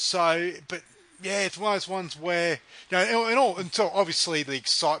through. So, but yeah, it's one of those ones where until obviously the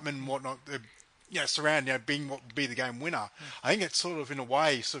excitement and whatnot, surrounding being what would be the game winner. I think it's sort of in a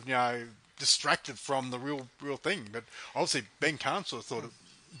way distracted from the real thing. But obviously Ben Kahn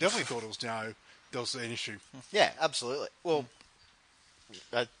definitely thought it was there was an issue. Yeah, absolutely. Well,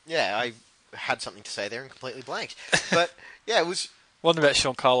 I had something to say there and completely blanked. But yeah, it was. Wasn't about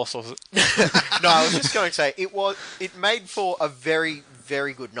Sean Carlos, was it? No, I was just going to say it made for a very,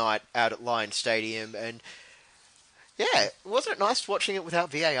 very good night out at Lions Stadium, and yeah, wasn't it nice watching it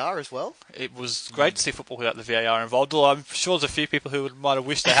without VAR as well? It was great to see football without the VAR involved. Although I'm sure there's a few people who might have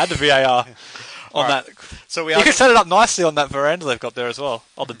wished they had the VAR on that. So you can set it up nicely on that veranda they've got there as well.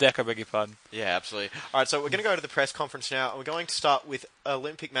 On the deck, I beg your pardon. Yeah, absolutely. All right, so we're going to go to the press conference now, and we're going to start with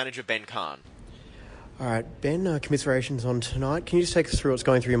Olympic manager Ben Kahn. All right, Ben, commiserations on tonight. Can you just take us through what's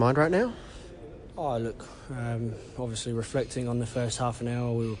going through your mind right now? Oh, look, obviously reflecting on the first half an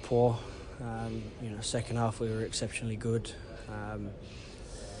hour, we were poor. Second half we were exceptionally good.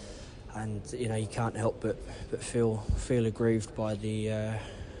 And you can't help but feel aggrieved by the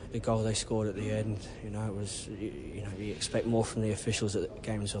goal they scored at the end. It was you expect more from the officials at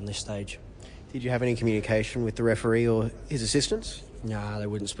games on this stage. Did you have any communication with the referee or his assistants? Nah, they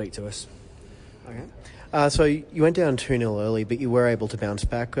wouldn't speak to us. Okay. So you went down 2-0 early, but you were able to bounce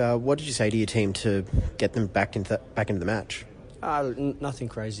back. What did you say to your team to get them back into the match? Nothing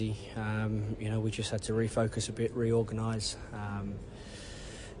crazy. We just had to refocus a bit, reorganise.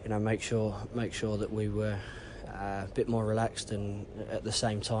 Make sure that we were a bit more relaxed and at the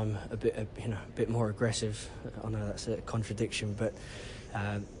same time a bit more aggressive. I know that's a contradiction, but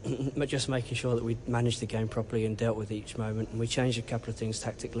just making sure that we managed the game properly and dealt with each moment. And we changed a couple of things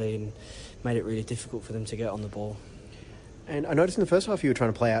tactically and made it really difficult for them to get on the ball. And I noticed in the first half you were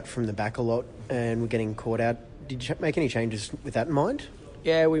trying to play out from the back a lot and were getting caught out. Did you make any changes with that in mind?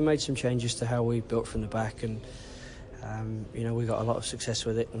 Yeah, we made some changes to how we built from the back, and we got a lot of success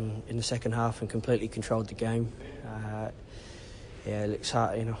with it in the second half and completely controlled the game. It looks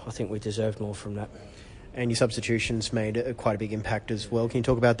hard. I think we deserved more from that. And your substitutions made quite a big impact as well. Can you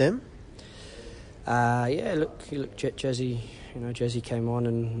talk about them? Look, Jesse came on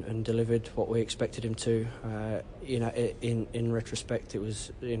and delivered what we expected him to. In retrospect, it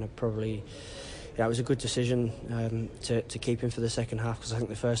was probably. It was a good decision to keep him for the second half, because I think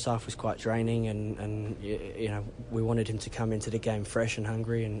the first half was quite draining, and we wanted him to come into the game fresh and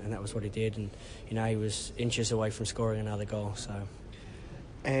hungry, and that was what he did. And he was inches away from scoring another goal. So,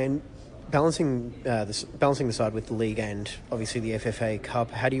 and balancing the side with the league and obviously the FFA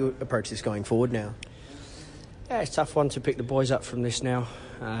Cup, how do you approach this going forward now? Yeah, it's a tough one to pick the boys up from this now.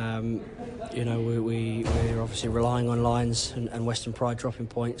 We're obviously relying on Lions and Western Pride dropping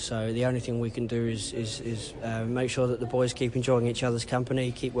points, so the only thing we can do is make sure that the boys keep enjoying each other's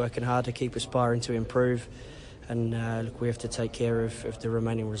company, keep working harder, keep aspiring to improve, and we have to take care of the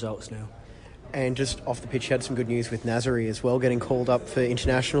remaining results now. And just off the pitch, you had some good news with Nazari as well, getting called up for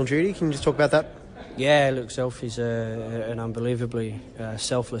international duty. Can you just talk about that? Yeah, look, Self is an unbelievably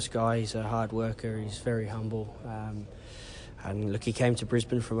selfless guy. He's a hard worker. He's very humble. And look, he came to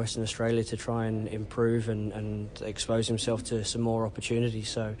Brisbane from Western Australia to try and improve and expose himself to some more opportunities.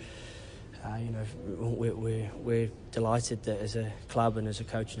 So, we're delighted that as a club and as a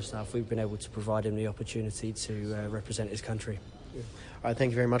coaching staff, we've been able to provide him the opportunity to represent his country. All right,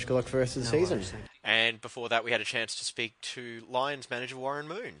 thank you very much. Good luck for the rest of the season. And before that, we had a chance to speak to Lions manager Warren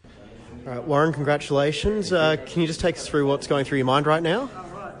Moon. All right, Warren, congratulations. Can you just take us through what's going through your mind right now?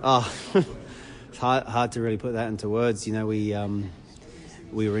 It's hard to really put that into words. We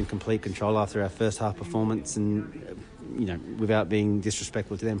were in complete control after our first half performance, and without being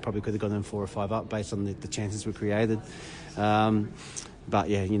disrespectful to them, probably could have gone in 4 or 5 up based on the chances we created. But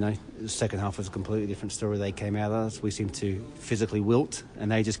yeah, the second half was a completely different story. They came out of us. We seemed to physically wilt,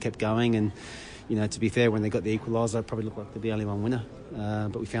 and they just kept going. And to be fair, when they got the equaliser, it probably looked like they'd be only one winner.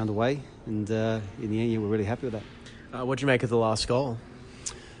 But we found a way, and in the end, we're really happy with that. What do you make of the last goal?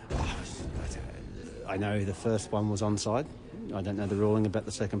 I know the first one was onside. I don't know the ruling about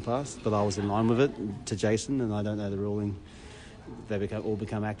the second pass, but I was in line with it to Jason, and I don't know the ruling. They all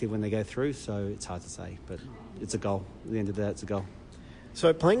become active when they go through, so it's hard to say. But it's a goal. At the end of the day, it's a goal.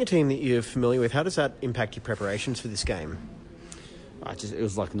 So playing a team that you're familiar with, how does that impact your preparations for this game? It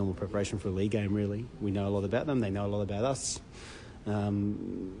was like a normal preparation for a league game, really. We know a lot about them. They know a lot about us.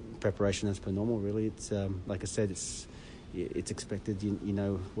 Preparation as per normal, really. It's like I said, it's expected. You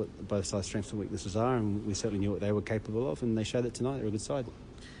know what both sides' strengths and weaknesses are, and we certainly knew what they were capable of, and they showed it tonight. They're a good side.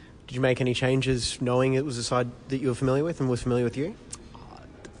 Did you make any changes knowing it was a side that you were familiar with and was familiar with you?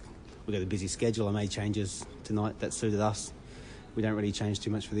 We've got a busy schedule. I made changes tonight that suited us. We don't really change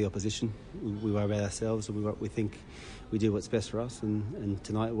too much for the opposition. We worry about ourselves, and we think we do what's best for us, and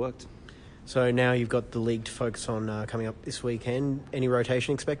tonight it worked. So now you've got the league to focus on coming up this weekend. Any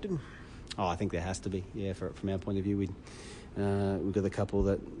rotation expected? I think there has to be. Yeah, from our point of view, we've got a couple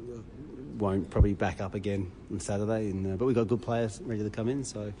that won't probably back up again on Saturday, but we've got good players ready to come in.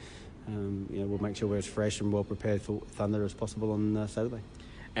 So we'll make sure we're as fresh and well prepared for Thunder as possible on Saturday.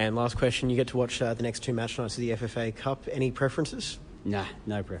 And last question, you get to watch the next 2 match nights of the FFA Cup. Any preferences? Nah,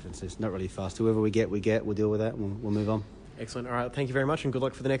 no preferences. Not really fast. Whoever we get. We'll deal with that and we'll move on. Excellent. All right, thank you very much and good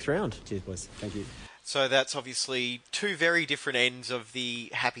luck for the next round. Cheers, boys. Thank you. So that's obviously 2 very different ends of the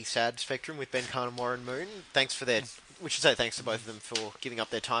happy-sad spectrum with Ben Kahn and Warren Moon. Thanks to both of them for giving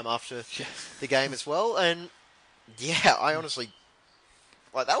up their time after the game as well. And yeah, I honestly,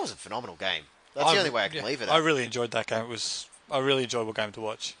 that was a phenomenal game. That's the only way I can leave it. I really enjoyed that game. It was a really enjoyable game to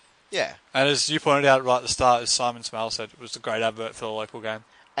watch. Yeah. And as you pointed out right at the start, as Simon Smell said, it was a great advert for the local game.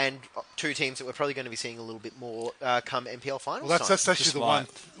 And 2 teams that we're probably going to be seeing a little bit more come NPL finals. Well, that's actually the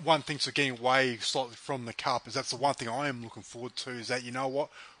one thing. So getting away slightly from the cup is that's the one thing I am looking forward to. Is that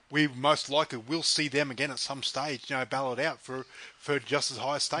we most likely will see them again at some stage. Battle it out for just as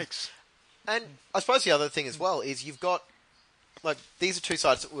high stakes. And I suppose the other thing as well is you've got these are 2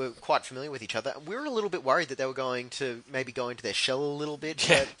 sides that were quite familiar with each other. And we were a little bit worried that they were going to maybe go into their shell a little bit.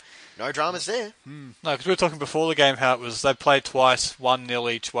 Yeah. But no dramas there. No, because we were talking before the game how it was they played twice,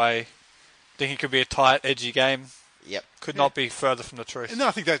 1-0 each way. Think it could be a tight, edgy game. Yep. Could not be further from the truth. And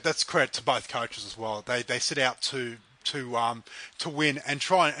I think that's credit to both coaches as well. They set out to win and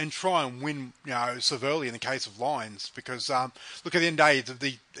try and win sort of early in the case of Lions because look, at the end of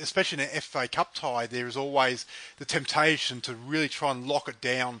the day, especially in an FA Cup tie, there is always the temptation to really try and lock it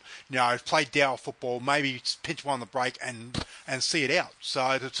down, play dour football, maybe pinch one on the break and see it out.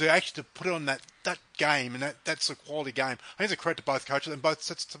 So to actually put it on that game, and that's a quality game, I think it's a credit to both coaches and both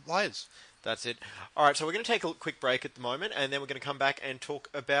sets of players. That's it. All right, so we're going to take a quick break at the moment, and then we're going to come back and talk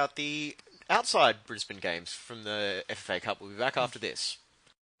about the outside Brisbane games from the FFA Cup. We'll be back after this.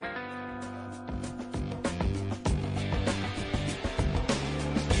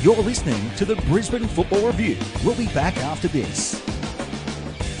 You're listening to the Brisbane Football Review. We'll be back after this.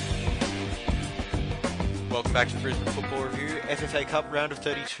 Welcome back to the Brisbane Football Review, FFA Cup Round of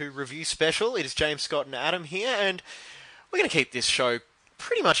 32 review special. It is James Scott and Adam here, and we're going to keep this show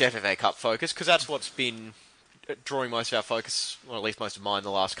pretty much FFA Cup focused because that's what's been drawing most of our focus, or at least most of mine,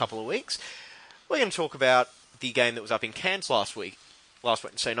 the last couple of weeks. We're going to talk about the game that was up in Cairns last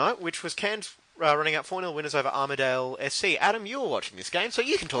Wednesday night, which was Cairns running out 4-0 winners over Armidale SC. Adam, you were watching this game, so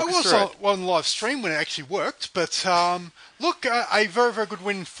you can talk us through it. I was on live stream when it actually worked, but look, a very, very good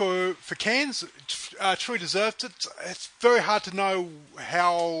win for Cairns. Truly deserved it. It's very hard to know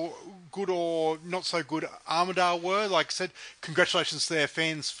how good or not so good Armidale were. Like I said, congratulations to their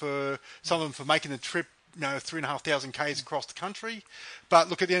fans, for some of them for making the trip, 3,500 Ks across the country. But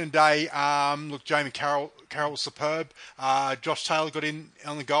look, at the end of the day, Jamie Carroll was superb. Josh Taylor got in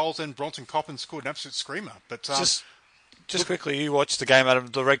on the goals, and Bronson Coppin scored an absolute screamer. But just quickly, you watched the game, Adam.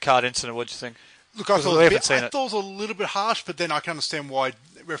 The red card incident. What do you think? Look, I thought it was a little bit harsh, but then I can understand why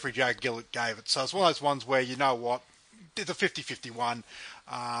referee Jared Gillett gave it. So it's one of those ones where it's a 50-51.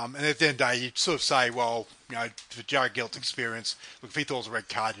 And at the end of the day, you sort of say, well, for Jared Gillett's experience, look, if he thought it was a red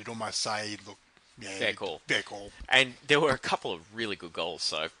card, you'd almost say, look, yeah, fair call. Fair call. And there were a couple of really good goals.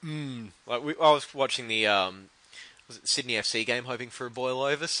 So, I was watching the was it Sydney FC game, hoping for a boil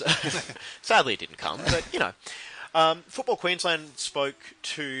over. So sadly, it didn't come. But Football Queensland spoke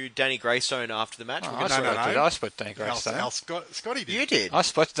to Danny Greystone after the match. I spoke to Danny Greystone. Scotty did. You did. I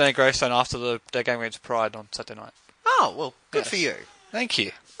spoke to Danny Greystone after their game against Pride on Saturday night. Oh, well, good for you. Thank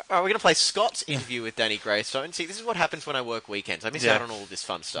you. All right, we're going to play Scott's interview with Danny Greystone. See, this is what happens when I work weekends. I miss out on all this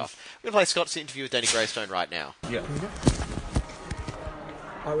fun stuff. We're going to play Scott's interview with Danny Greystone right now. Yeah.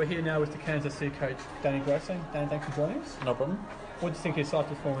 All right, we're here now with the Kansas City coach, Danny Greystone. Danny, thanks for joining us. No problem. What do you think of your side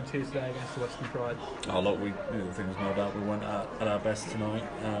performance here today against the Western Pride? Oh, look, the thing is, no doubt we went at our best tonight.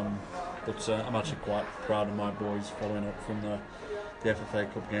 But I'm actually quite proud of my boys following up from the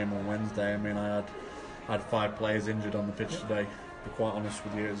FFA Cup game on Wednesday. I mean, I had 5 players injured on the pitch today. To be quite honest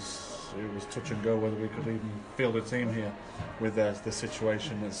with you, it was touch and go whether we could even field a team here with the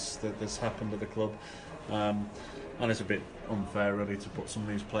situation that's happened at the club. And it's a bit unfair, really, to put some of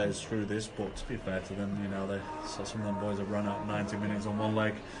these players through this. But to be fair to them, some of them boys have run out 90 minutes on one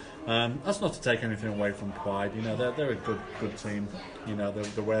leg. That's not to take anything away from Pride. They're a good team. They're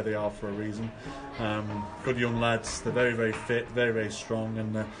where they are for a reason. Good young lads. They're very, very fit, very, very strong,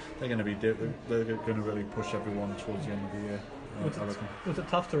 and they're going to really push everyone towards the end of the year. Was it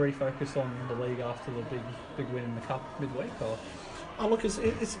tough to refocus on the league after the big win in the cup midweek? Or? Oh, look,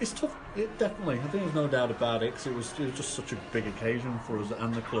 it's tough. Definitely, I think there's no doubt about it. 'Cause it was just such a big occasion for us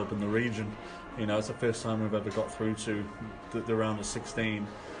and the club and the region. It's the first time we've ever got through to the round of 16,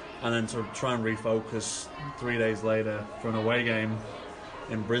 and then to try and refocus 3 days later for an away game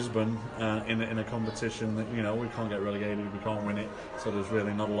in Brisbane in a competition that we can't get relegated, we can't win it. So there's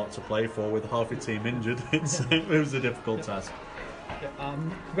really not a lot to play for with half your team injured. It was a difficult task. Yeah,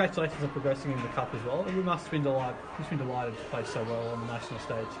 congratulations on progressing in the cup as well. You must have been delighted to play so well on the national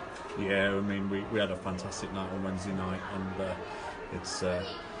stage. Yeah, I mean we had a fantastic night on Wednesday night, and it's.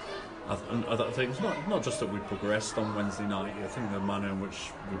 I think it's not just that we progressed on Wednesday night. I think the manner in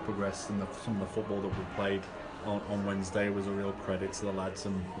which we progressed and some of the football that we played on Wednesday was a real credit to the lads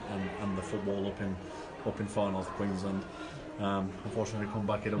and the football up in Far North Queensland. Unfortunately, come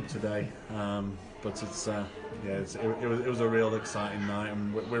back it up today. But it was a real exciting night,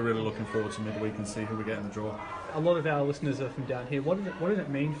 and we're really looking forward to midweek and see who we get in the draw. A lot of our listeners are from down here. What does it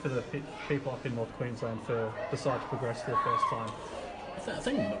mean for the people up in North Queensland for the side to progress for the first time? I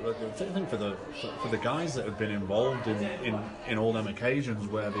think for the guys that have been involved in all them occasions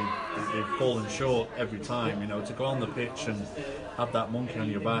where they've fallen short every time, to go on the pitch and have that monkey on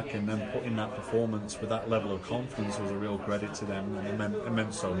your back and then put in that performance with that level of confidence was a real credit to them, and it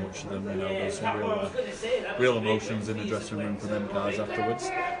meant so much to them. There's some real emotions in the dressing room for them guys afterwards.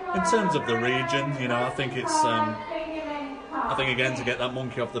 In terms of the region, I think it's. I think again to get that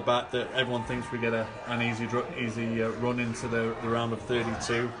monkey off the back that everyone thinks we get an easy run into the round of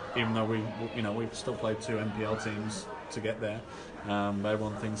 32, even though we've still played 2 NPL teams to get there.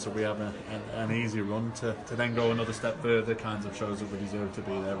 Everyone thinks that we have an easy run to then go another step further. Kind of shows that we deserve to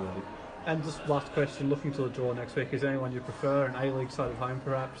be there, really. And just last question, looking to the draw next week, is there anyone you prefer, an A-League side at home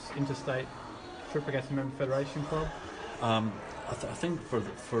perhaps, interstate trip against a member federation club? I think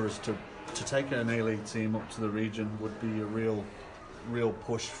for us to take an A-League team up to the region would be a real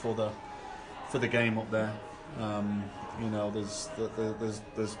push for the game up there. There's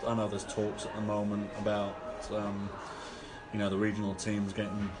I know there's talks at the moment about the regional teams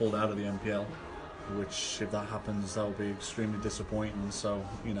getting pulled out of the NPL, which if that happens that'll be extremely disappointing. So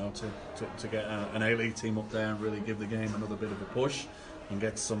to get an A-League team up there and really give the game another bit of a push and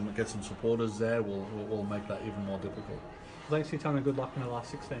get some supporters there will make that even more difficult. Thanks for your time and good luck in the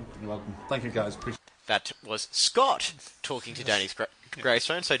last 16. You're welcome. Thank you, guys. That was Scott talking to Danny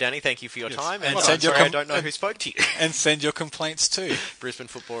Greystone. So, Danny, thank you for your time. And send I don't know who spoke to you. And send your complaints too.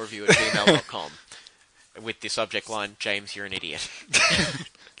 BrisbaneFootballReview@gmail.com with the subject line, James, you're an idiot.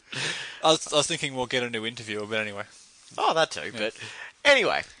 I was thinking we'll get a new interviewer, but anyway. Oh, that too. Yeah. But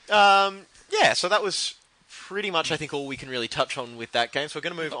anyway, so that was pretty much, I think, all we can really touch on with that game. So we're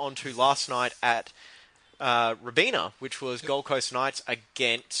going to move on to last night at Robina, which was Gold Coast Knights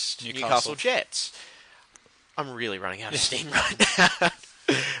against Newcastle Jets. I'm really running out of steam right now.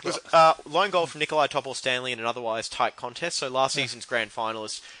 It was lone goal from Nikolai Topol-Stanley in an otherwise tight contest. So last season's grand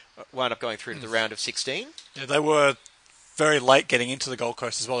finalists wound up going through to the round of 16. Yeah, they were very late getting into the Gold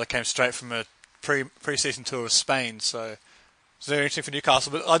Coast as well. They came straight from a pre-season tour of Spain, so it's very interesting for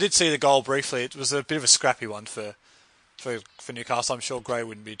Newcastle. But I did see the goal briefly. It was a bit of a scrappy one for Newcastle. I'm sure Gray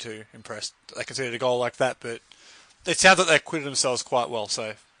wouldn't be too impressed. They conceded a goal like that, but it sounds like they acquitted themselves quite well.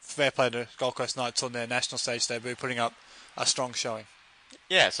 So fair play to Gold Coast Knights on their national stage debut, putting up a strong showing.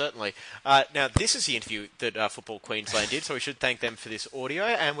 Yeah, certainly. Now, this is the interview that Football Queensland did, so we should thank them for this audio,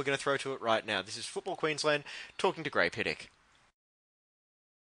 and we're going to throw to it right now. This is Football Queensland talking to Gray Pittock.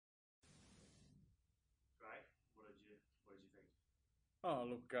 Gray, what did you think? Oh,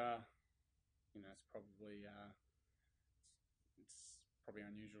 look, it's probably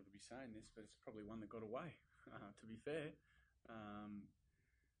unusual to be saying this, but it's probably one that got away. to be fair.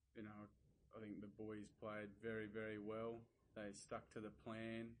 You know, I think the boys played very, very well. They stuck to the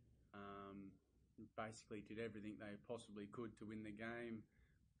plan. Basically did everything they possibly could to win the game,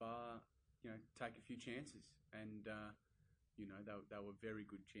 but take a few chances. And they were very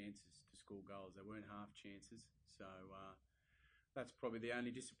good chances to score goals. They weren't half chances. So that's probably the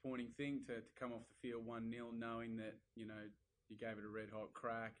only disappointing thing, to come off the field 1-0, knowing that you gave it a red hot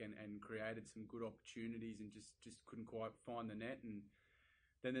crack and created some good opportunities and just couldn't quite find the net. And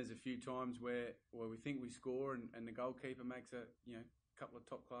then there's a few times where we think we score and the goalkeeper makes a couple of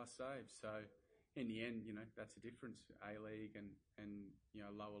top class saves. So in the end, that's the difference. A-League and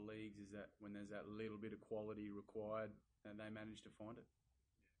lower leagues is that when there's that little bit of quality required, and they manage to find it.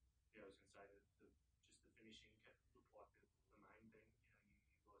 Yeah, I was going to say that just the finishing looked like the main thing.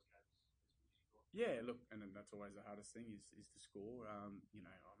 You guys had as good as you got. Yeah, look, and that's always the hardest thing is to score.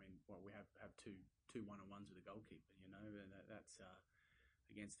 We have two one-on-ones with a goalkeeper. And that's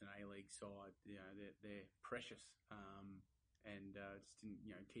against an A-League side. They're precious. Just didn't.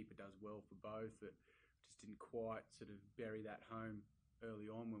 Keeper does well for both, but just didn't quite sort of bury that home early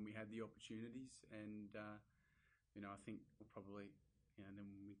on when we had the opportunities. And I think we'll probably, then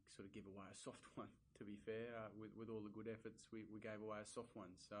we sort of give away a soft one. To be fair, with all the good efforts, we gave away a soft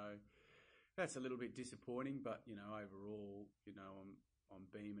one. So that's a little bit disappointing. But overall, I'm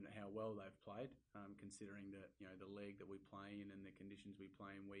beaming at how well they've played, considering that the league that we play in and the conditions we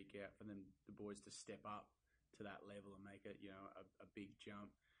play in week out. For them, the boys to step up to that level and make it, a big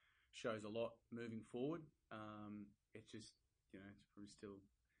jump, shows a lot moving forward. It's just, it's probably still,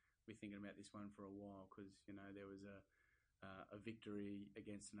 we're thinking about this one for a while because, there was a victory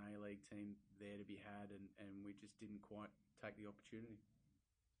against an A-League team there to be had and we just didn't quite take the opportunity.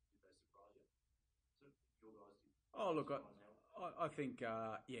 Did they surprise you? So your guys did. Oh, look, I think,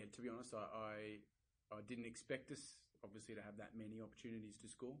 to be honest, I didn't expect us, obviously, to have that many opportunities to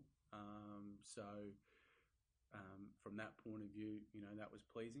score. From that point of view, that was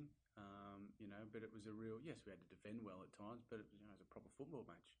pleasing. But it was a real, yes, we had to defend well at times, but it was a proper football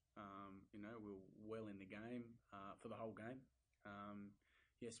match. We were well in the game for the whole game.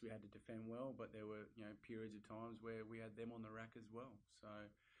 Yes, we had to defend well, but there were, periods of times where we had them on the rack as well. So,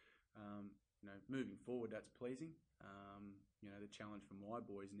 moving forward, that's pleasing. The challenge for my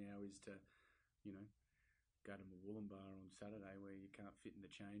boys now is to, go to Wollongbar on Saturday where you can't fit in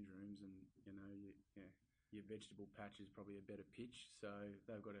the change rooms and, your vegetable patch is probably a better pitch. So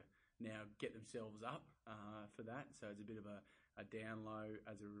they've got to now get themselves up for that. So it's a bit of a down low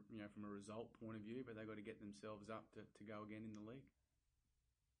as from a result point of view, but they've got to get themselves up to go again in the league.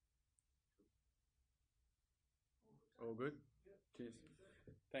 All good? Cheers.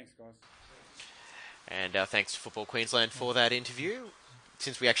 Thanks, guys. And thanks to Football Queensland for that interview,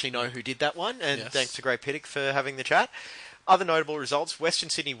 since we actually know who did that one. And Yes. Thanks to Greg Piddock for having the chat. Other notable results, Western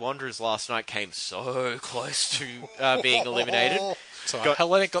Sydney Wanderers last night came so close to being eliminated. So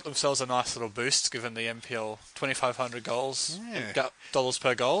Hellenic got themselves a nice little boost given the NPL 2,500 goals, dollars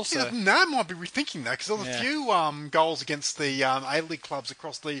per goal. So. Yeah, Nam might be rethinking that because there were a few goals against the A-League clubs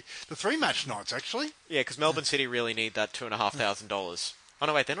across the 3-match nights, actually. Yeah, because Melbourne City really need that $2,500. Oh,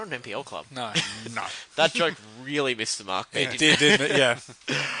 no, wait, they're not an NPL club. No. No. That joke really missed the mark. It did, didn't it? Yeah.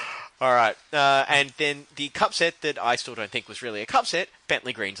 All right. And then the cup set that I still don't think was really a cup set,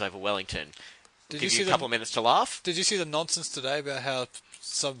 Bentley Greens over Wellington. Did Give you you see a couple of minutes to laugh. Did you see the nonsense today about how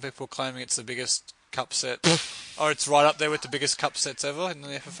some people are claiming it's the biggest cup set, or it's right up there with the biggest cup sets ever in the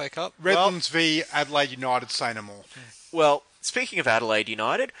FFA Cup? Redlands v Adelaide United, say no more. Well, speaking of Adelaide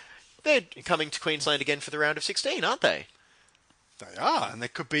United, they're coming to Queensland again for the round of 16, aren't they? They are, and they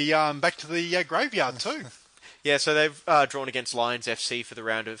could be back to the graveyard too. Yeah, so they've drawn against Lions FC for the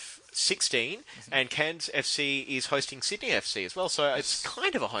round of 16, and Cairns FC is hosting Sydney FC as well, so it's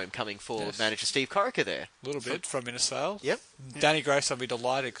kind of a homecoming for manager Steve Corica there. A little bit from Innisfail. Yep. Danny Grace, I'll be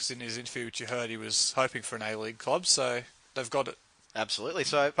delighted because in his interview, which you heard, he was hoping for an A-League club, so they've got it. Absolutely.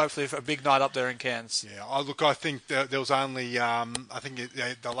 So hopefully a big night up there in Cairns. Yeah, I think there was only, they're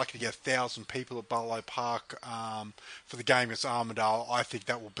lucky to get 1,000 people at Barlow Park for the game against Armidale. I think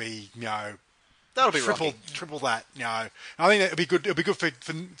that will be, that'll be triple that. I think it'll be good. It'll be good for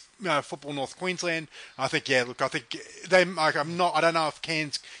football North Queensland. I think they. I don't know if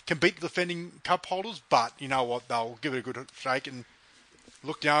Cairns can beat the defending cup holders, but you know what? They'll give it a good shake and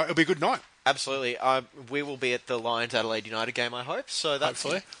look. It'll be a good night. Absolutely. We will be at the Lions Adelaide United game, I hope. So that's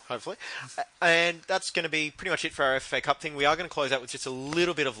hopefully. And that's going to be pretty much it for our FA Cup thing. We are going to close out with just a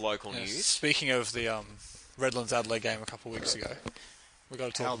little bit of local news. Speaking of the Redlands Adelaide game a couple of weeks ago, we've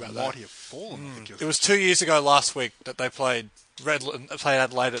got to talk about that. Have fallen, It was 2 years ago last week that they played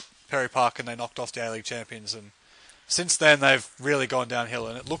Adelaide at Perry Park and they knocked off the A-League champions, and since then they've really gone downhill,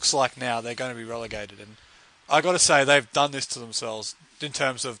 and it looks like now they're going to be relegated. And I got to say, they've done this to themselves in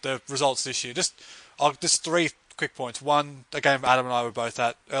terms of the results this year. Just 3 quick points. One, a game Adam and I were both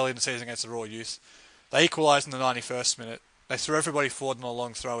at early in the season against the Raw Youth. They equalised in the 91st minute. They threw everybody forward on a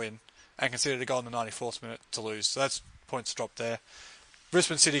long throw-in and conceded a goal in the 94th minute to lose. So that's points dropped there.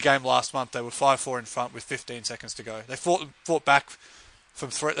 Brisbane City game last month, they were 5-4 in front with 15 seconds to go. They fought back from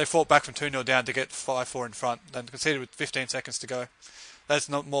 2-0 down to get 5-4 in front, then conceded with 15 seconds to go. That's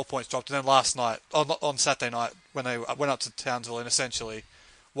not more points dropped. And then last night, on Saturday night, when they went up to Townsville in essentially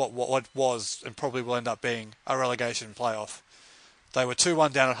what was and probably will end up being a relegation playoff, they were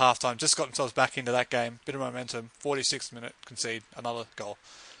 2-1 down at halftime, just got themselves back into that game, bit of momentum, 46th minute, concede another goal.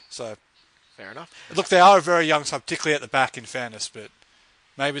 So, fair enough. Look, they are a very young side, particularly at the back, in fairness, but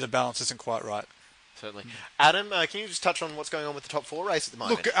maybe the balance isn't quite right. Certainly. Adam, can you just touch on what's going on with the top 4 race at the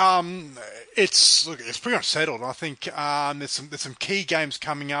moment? It's pretty much settled. I think there's some key games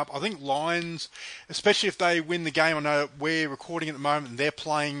coming up. I think Lions, especially if they win the game. I know we're recording at the moment, and they're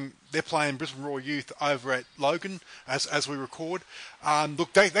playing Brisbane Royal Youth over at Logan as we record.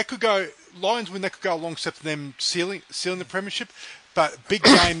 They could go. Lions win. They could go a long step to them sealing the premiership. But big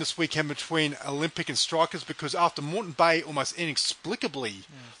game this weekend between Olympic and Strikers, because after Moreton Bay almost inexplicably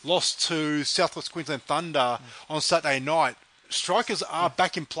lost to South West Queensland Thunder on Saturday night, Strikers are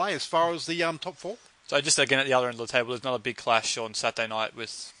back in play as far as the top 4. So just again at the other end of the table, there's another big clash on Saturday night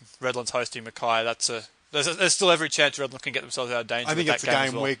with Redlands hosting Mackay. There's still every chance Redlands can get themselves out of danger. I think it's a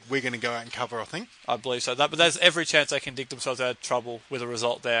game well. we're going to go out and cover, I think. I believe so. But there's every chance they can dig themselves out of trouble with a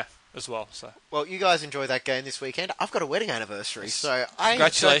result there as well. So, well, you guys enjoy that game this weekend. I've got a wedding anniversary, so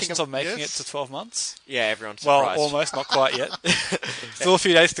congratulations on making it to 12 months. Yeah, everyone's surprised. Well, almost, not quite yet. Still a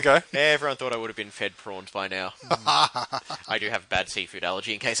few days to go. Everyone thought I would have been fed prawns by now. I do have a bad seafood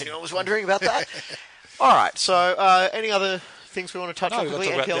allergy, in case anyone was wondering about that. All right, so any other things we want to touch on? We've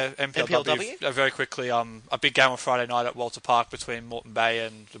got to talk about MPLW. Very quickly, a big game on Friday night at Walter Park between Moreton Bay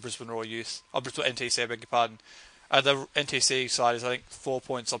and the Brisbane Royal Youth. Brisbane NTC, I beg your pardon. The NTC side is, I think, 4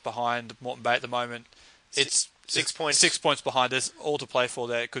 points up behind Moreton Bay at the moment. It's 6 points. 6 points behind. There's all to play for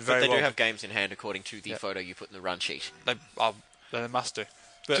there. It could very but they well do have games in hand, according to the photo you put in the run sheet. They must do.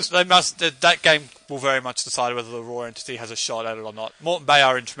 But they must. That game will very much decide whether the Raw entity has a shot at it or not. Moreton Bay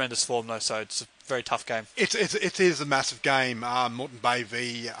are in tremendous form, though, so it's a very tough game. It is a massive game, Moreton Bay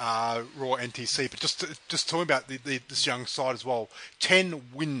v Raw NTC. But just talking about this young side as well, 10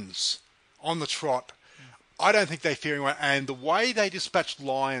 wins on the trot. I don't think they're fearing it. And the way they dispatched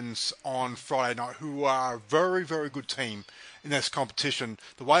Lions on Friday night, who are a very, very good team in this competition,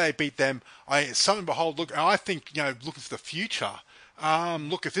 the way they beat them, it's something to behold. Look, I think, looking for the future.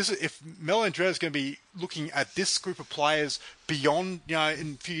 If Mel Andrea is going to be looking at this group of players beyond, in a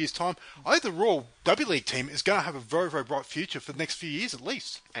few years' time, I think the Royal W League team is going to have a very, very bright future for the next few years at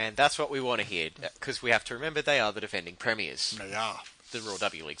least. And that's what we want to hear, because we have to remember they are the defending premiers. They are. The Royal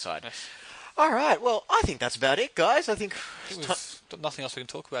W League side. Yes. All right, well, I think that's about it, guys. I think we've got nothing else we can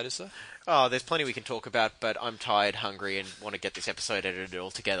talk about, is there? Oh, there's plenty we can talk about, but I'm tired, hungry, and want to get this episode edited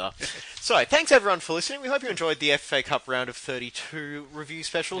all together. So, thanks everyone for listening. We hope you enjoyed the FA Cup Round of 32 review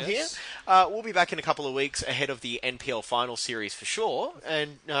special here. We'll be back in a couple of weeks ahead of the NPL Final Series for sure,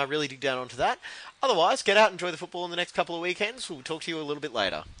 and really dig down onto that. Otherwise, get out and enjoy the football in the next couple of weekends. We'll talk to you a little bit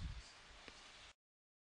later.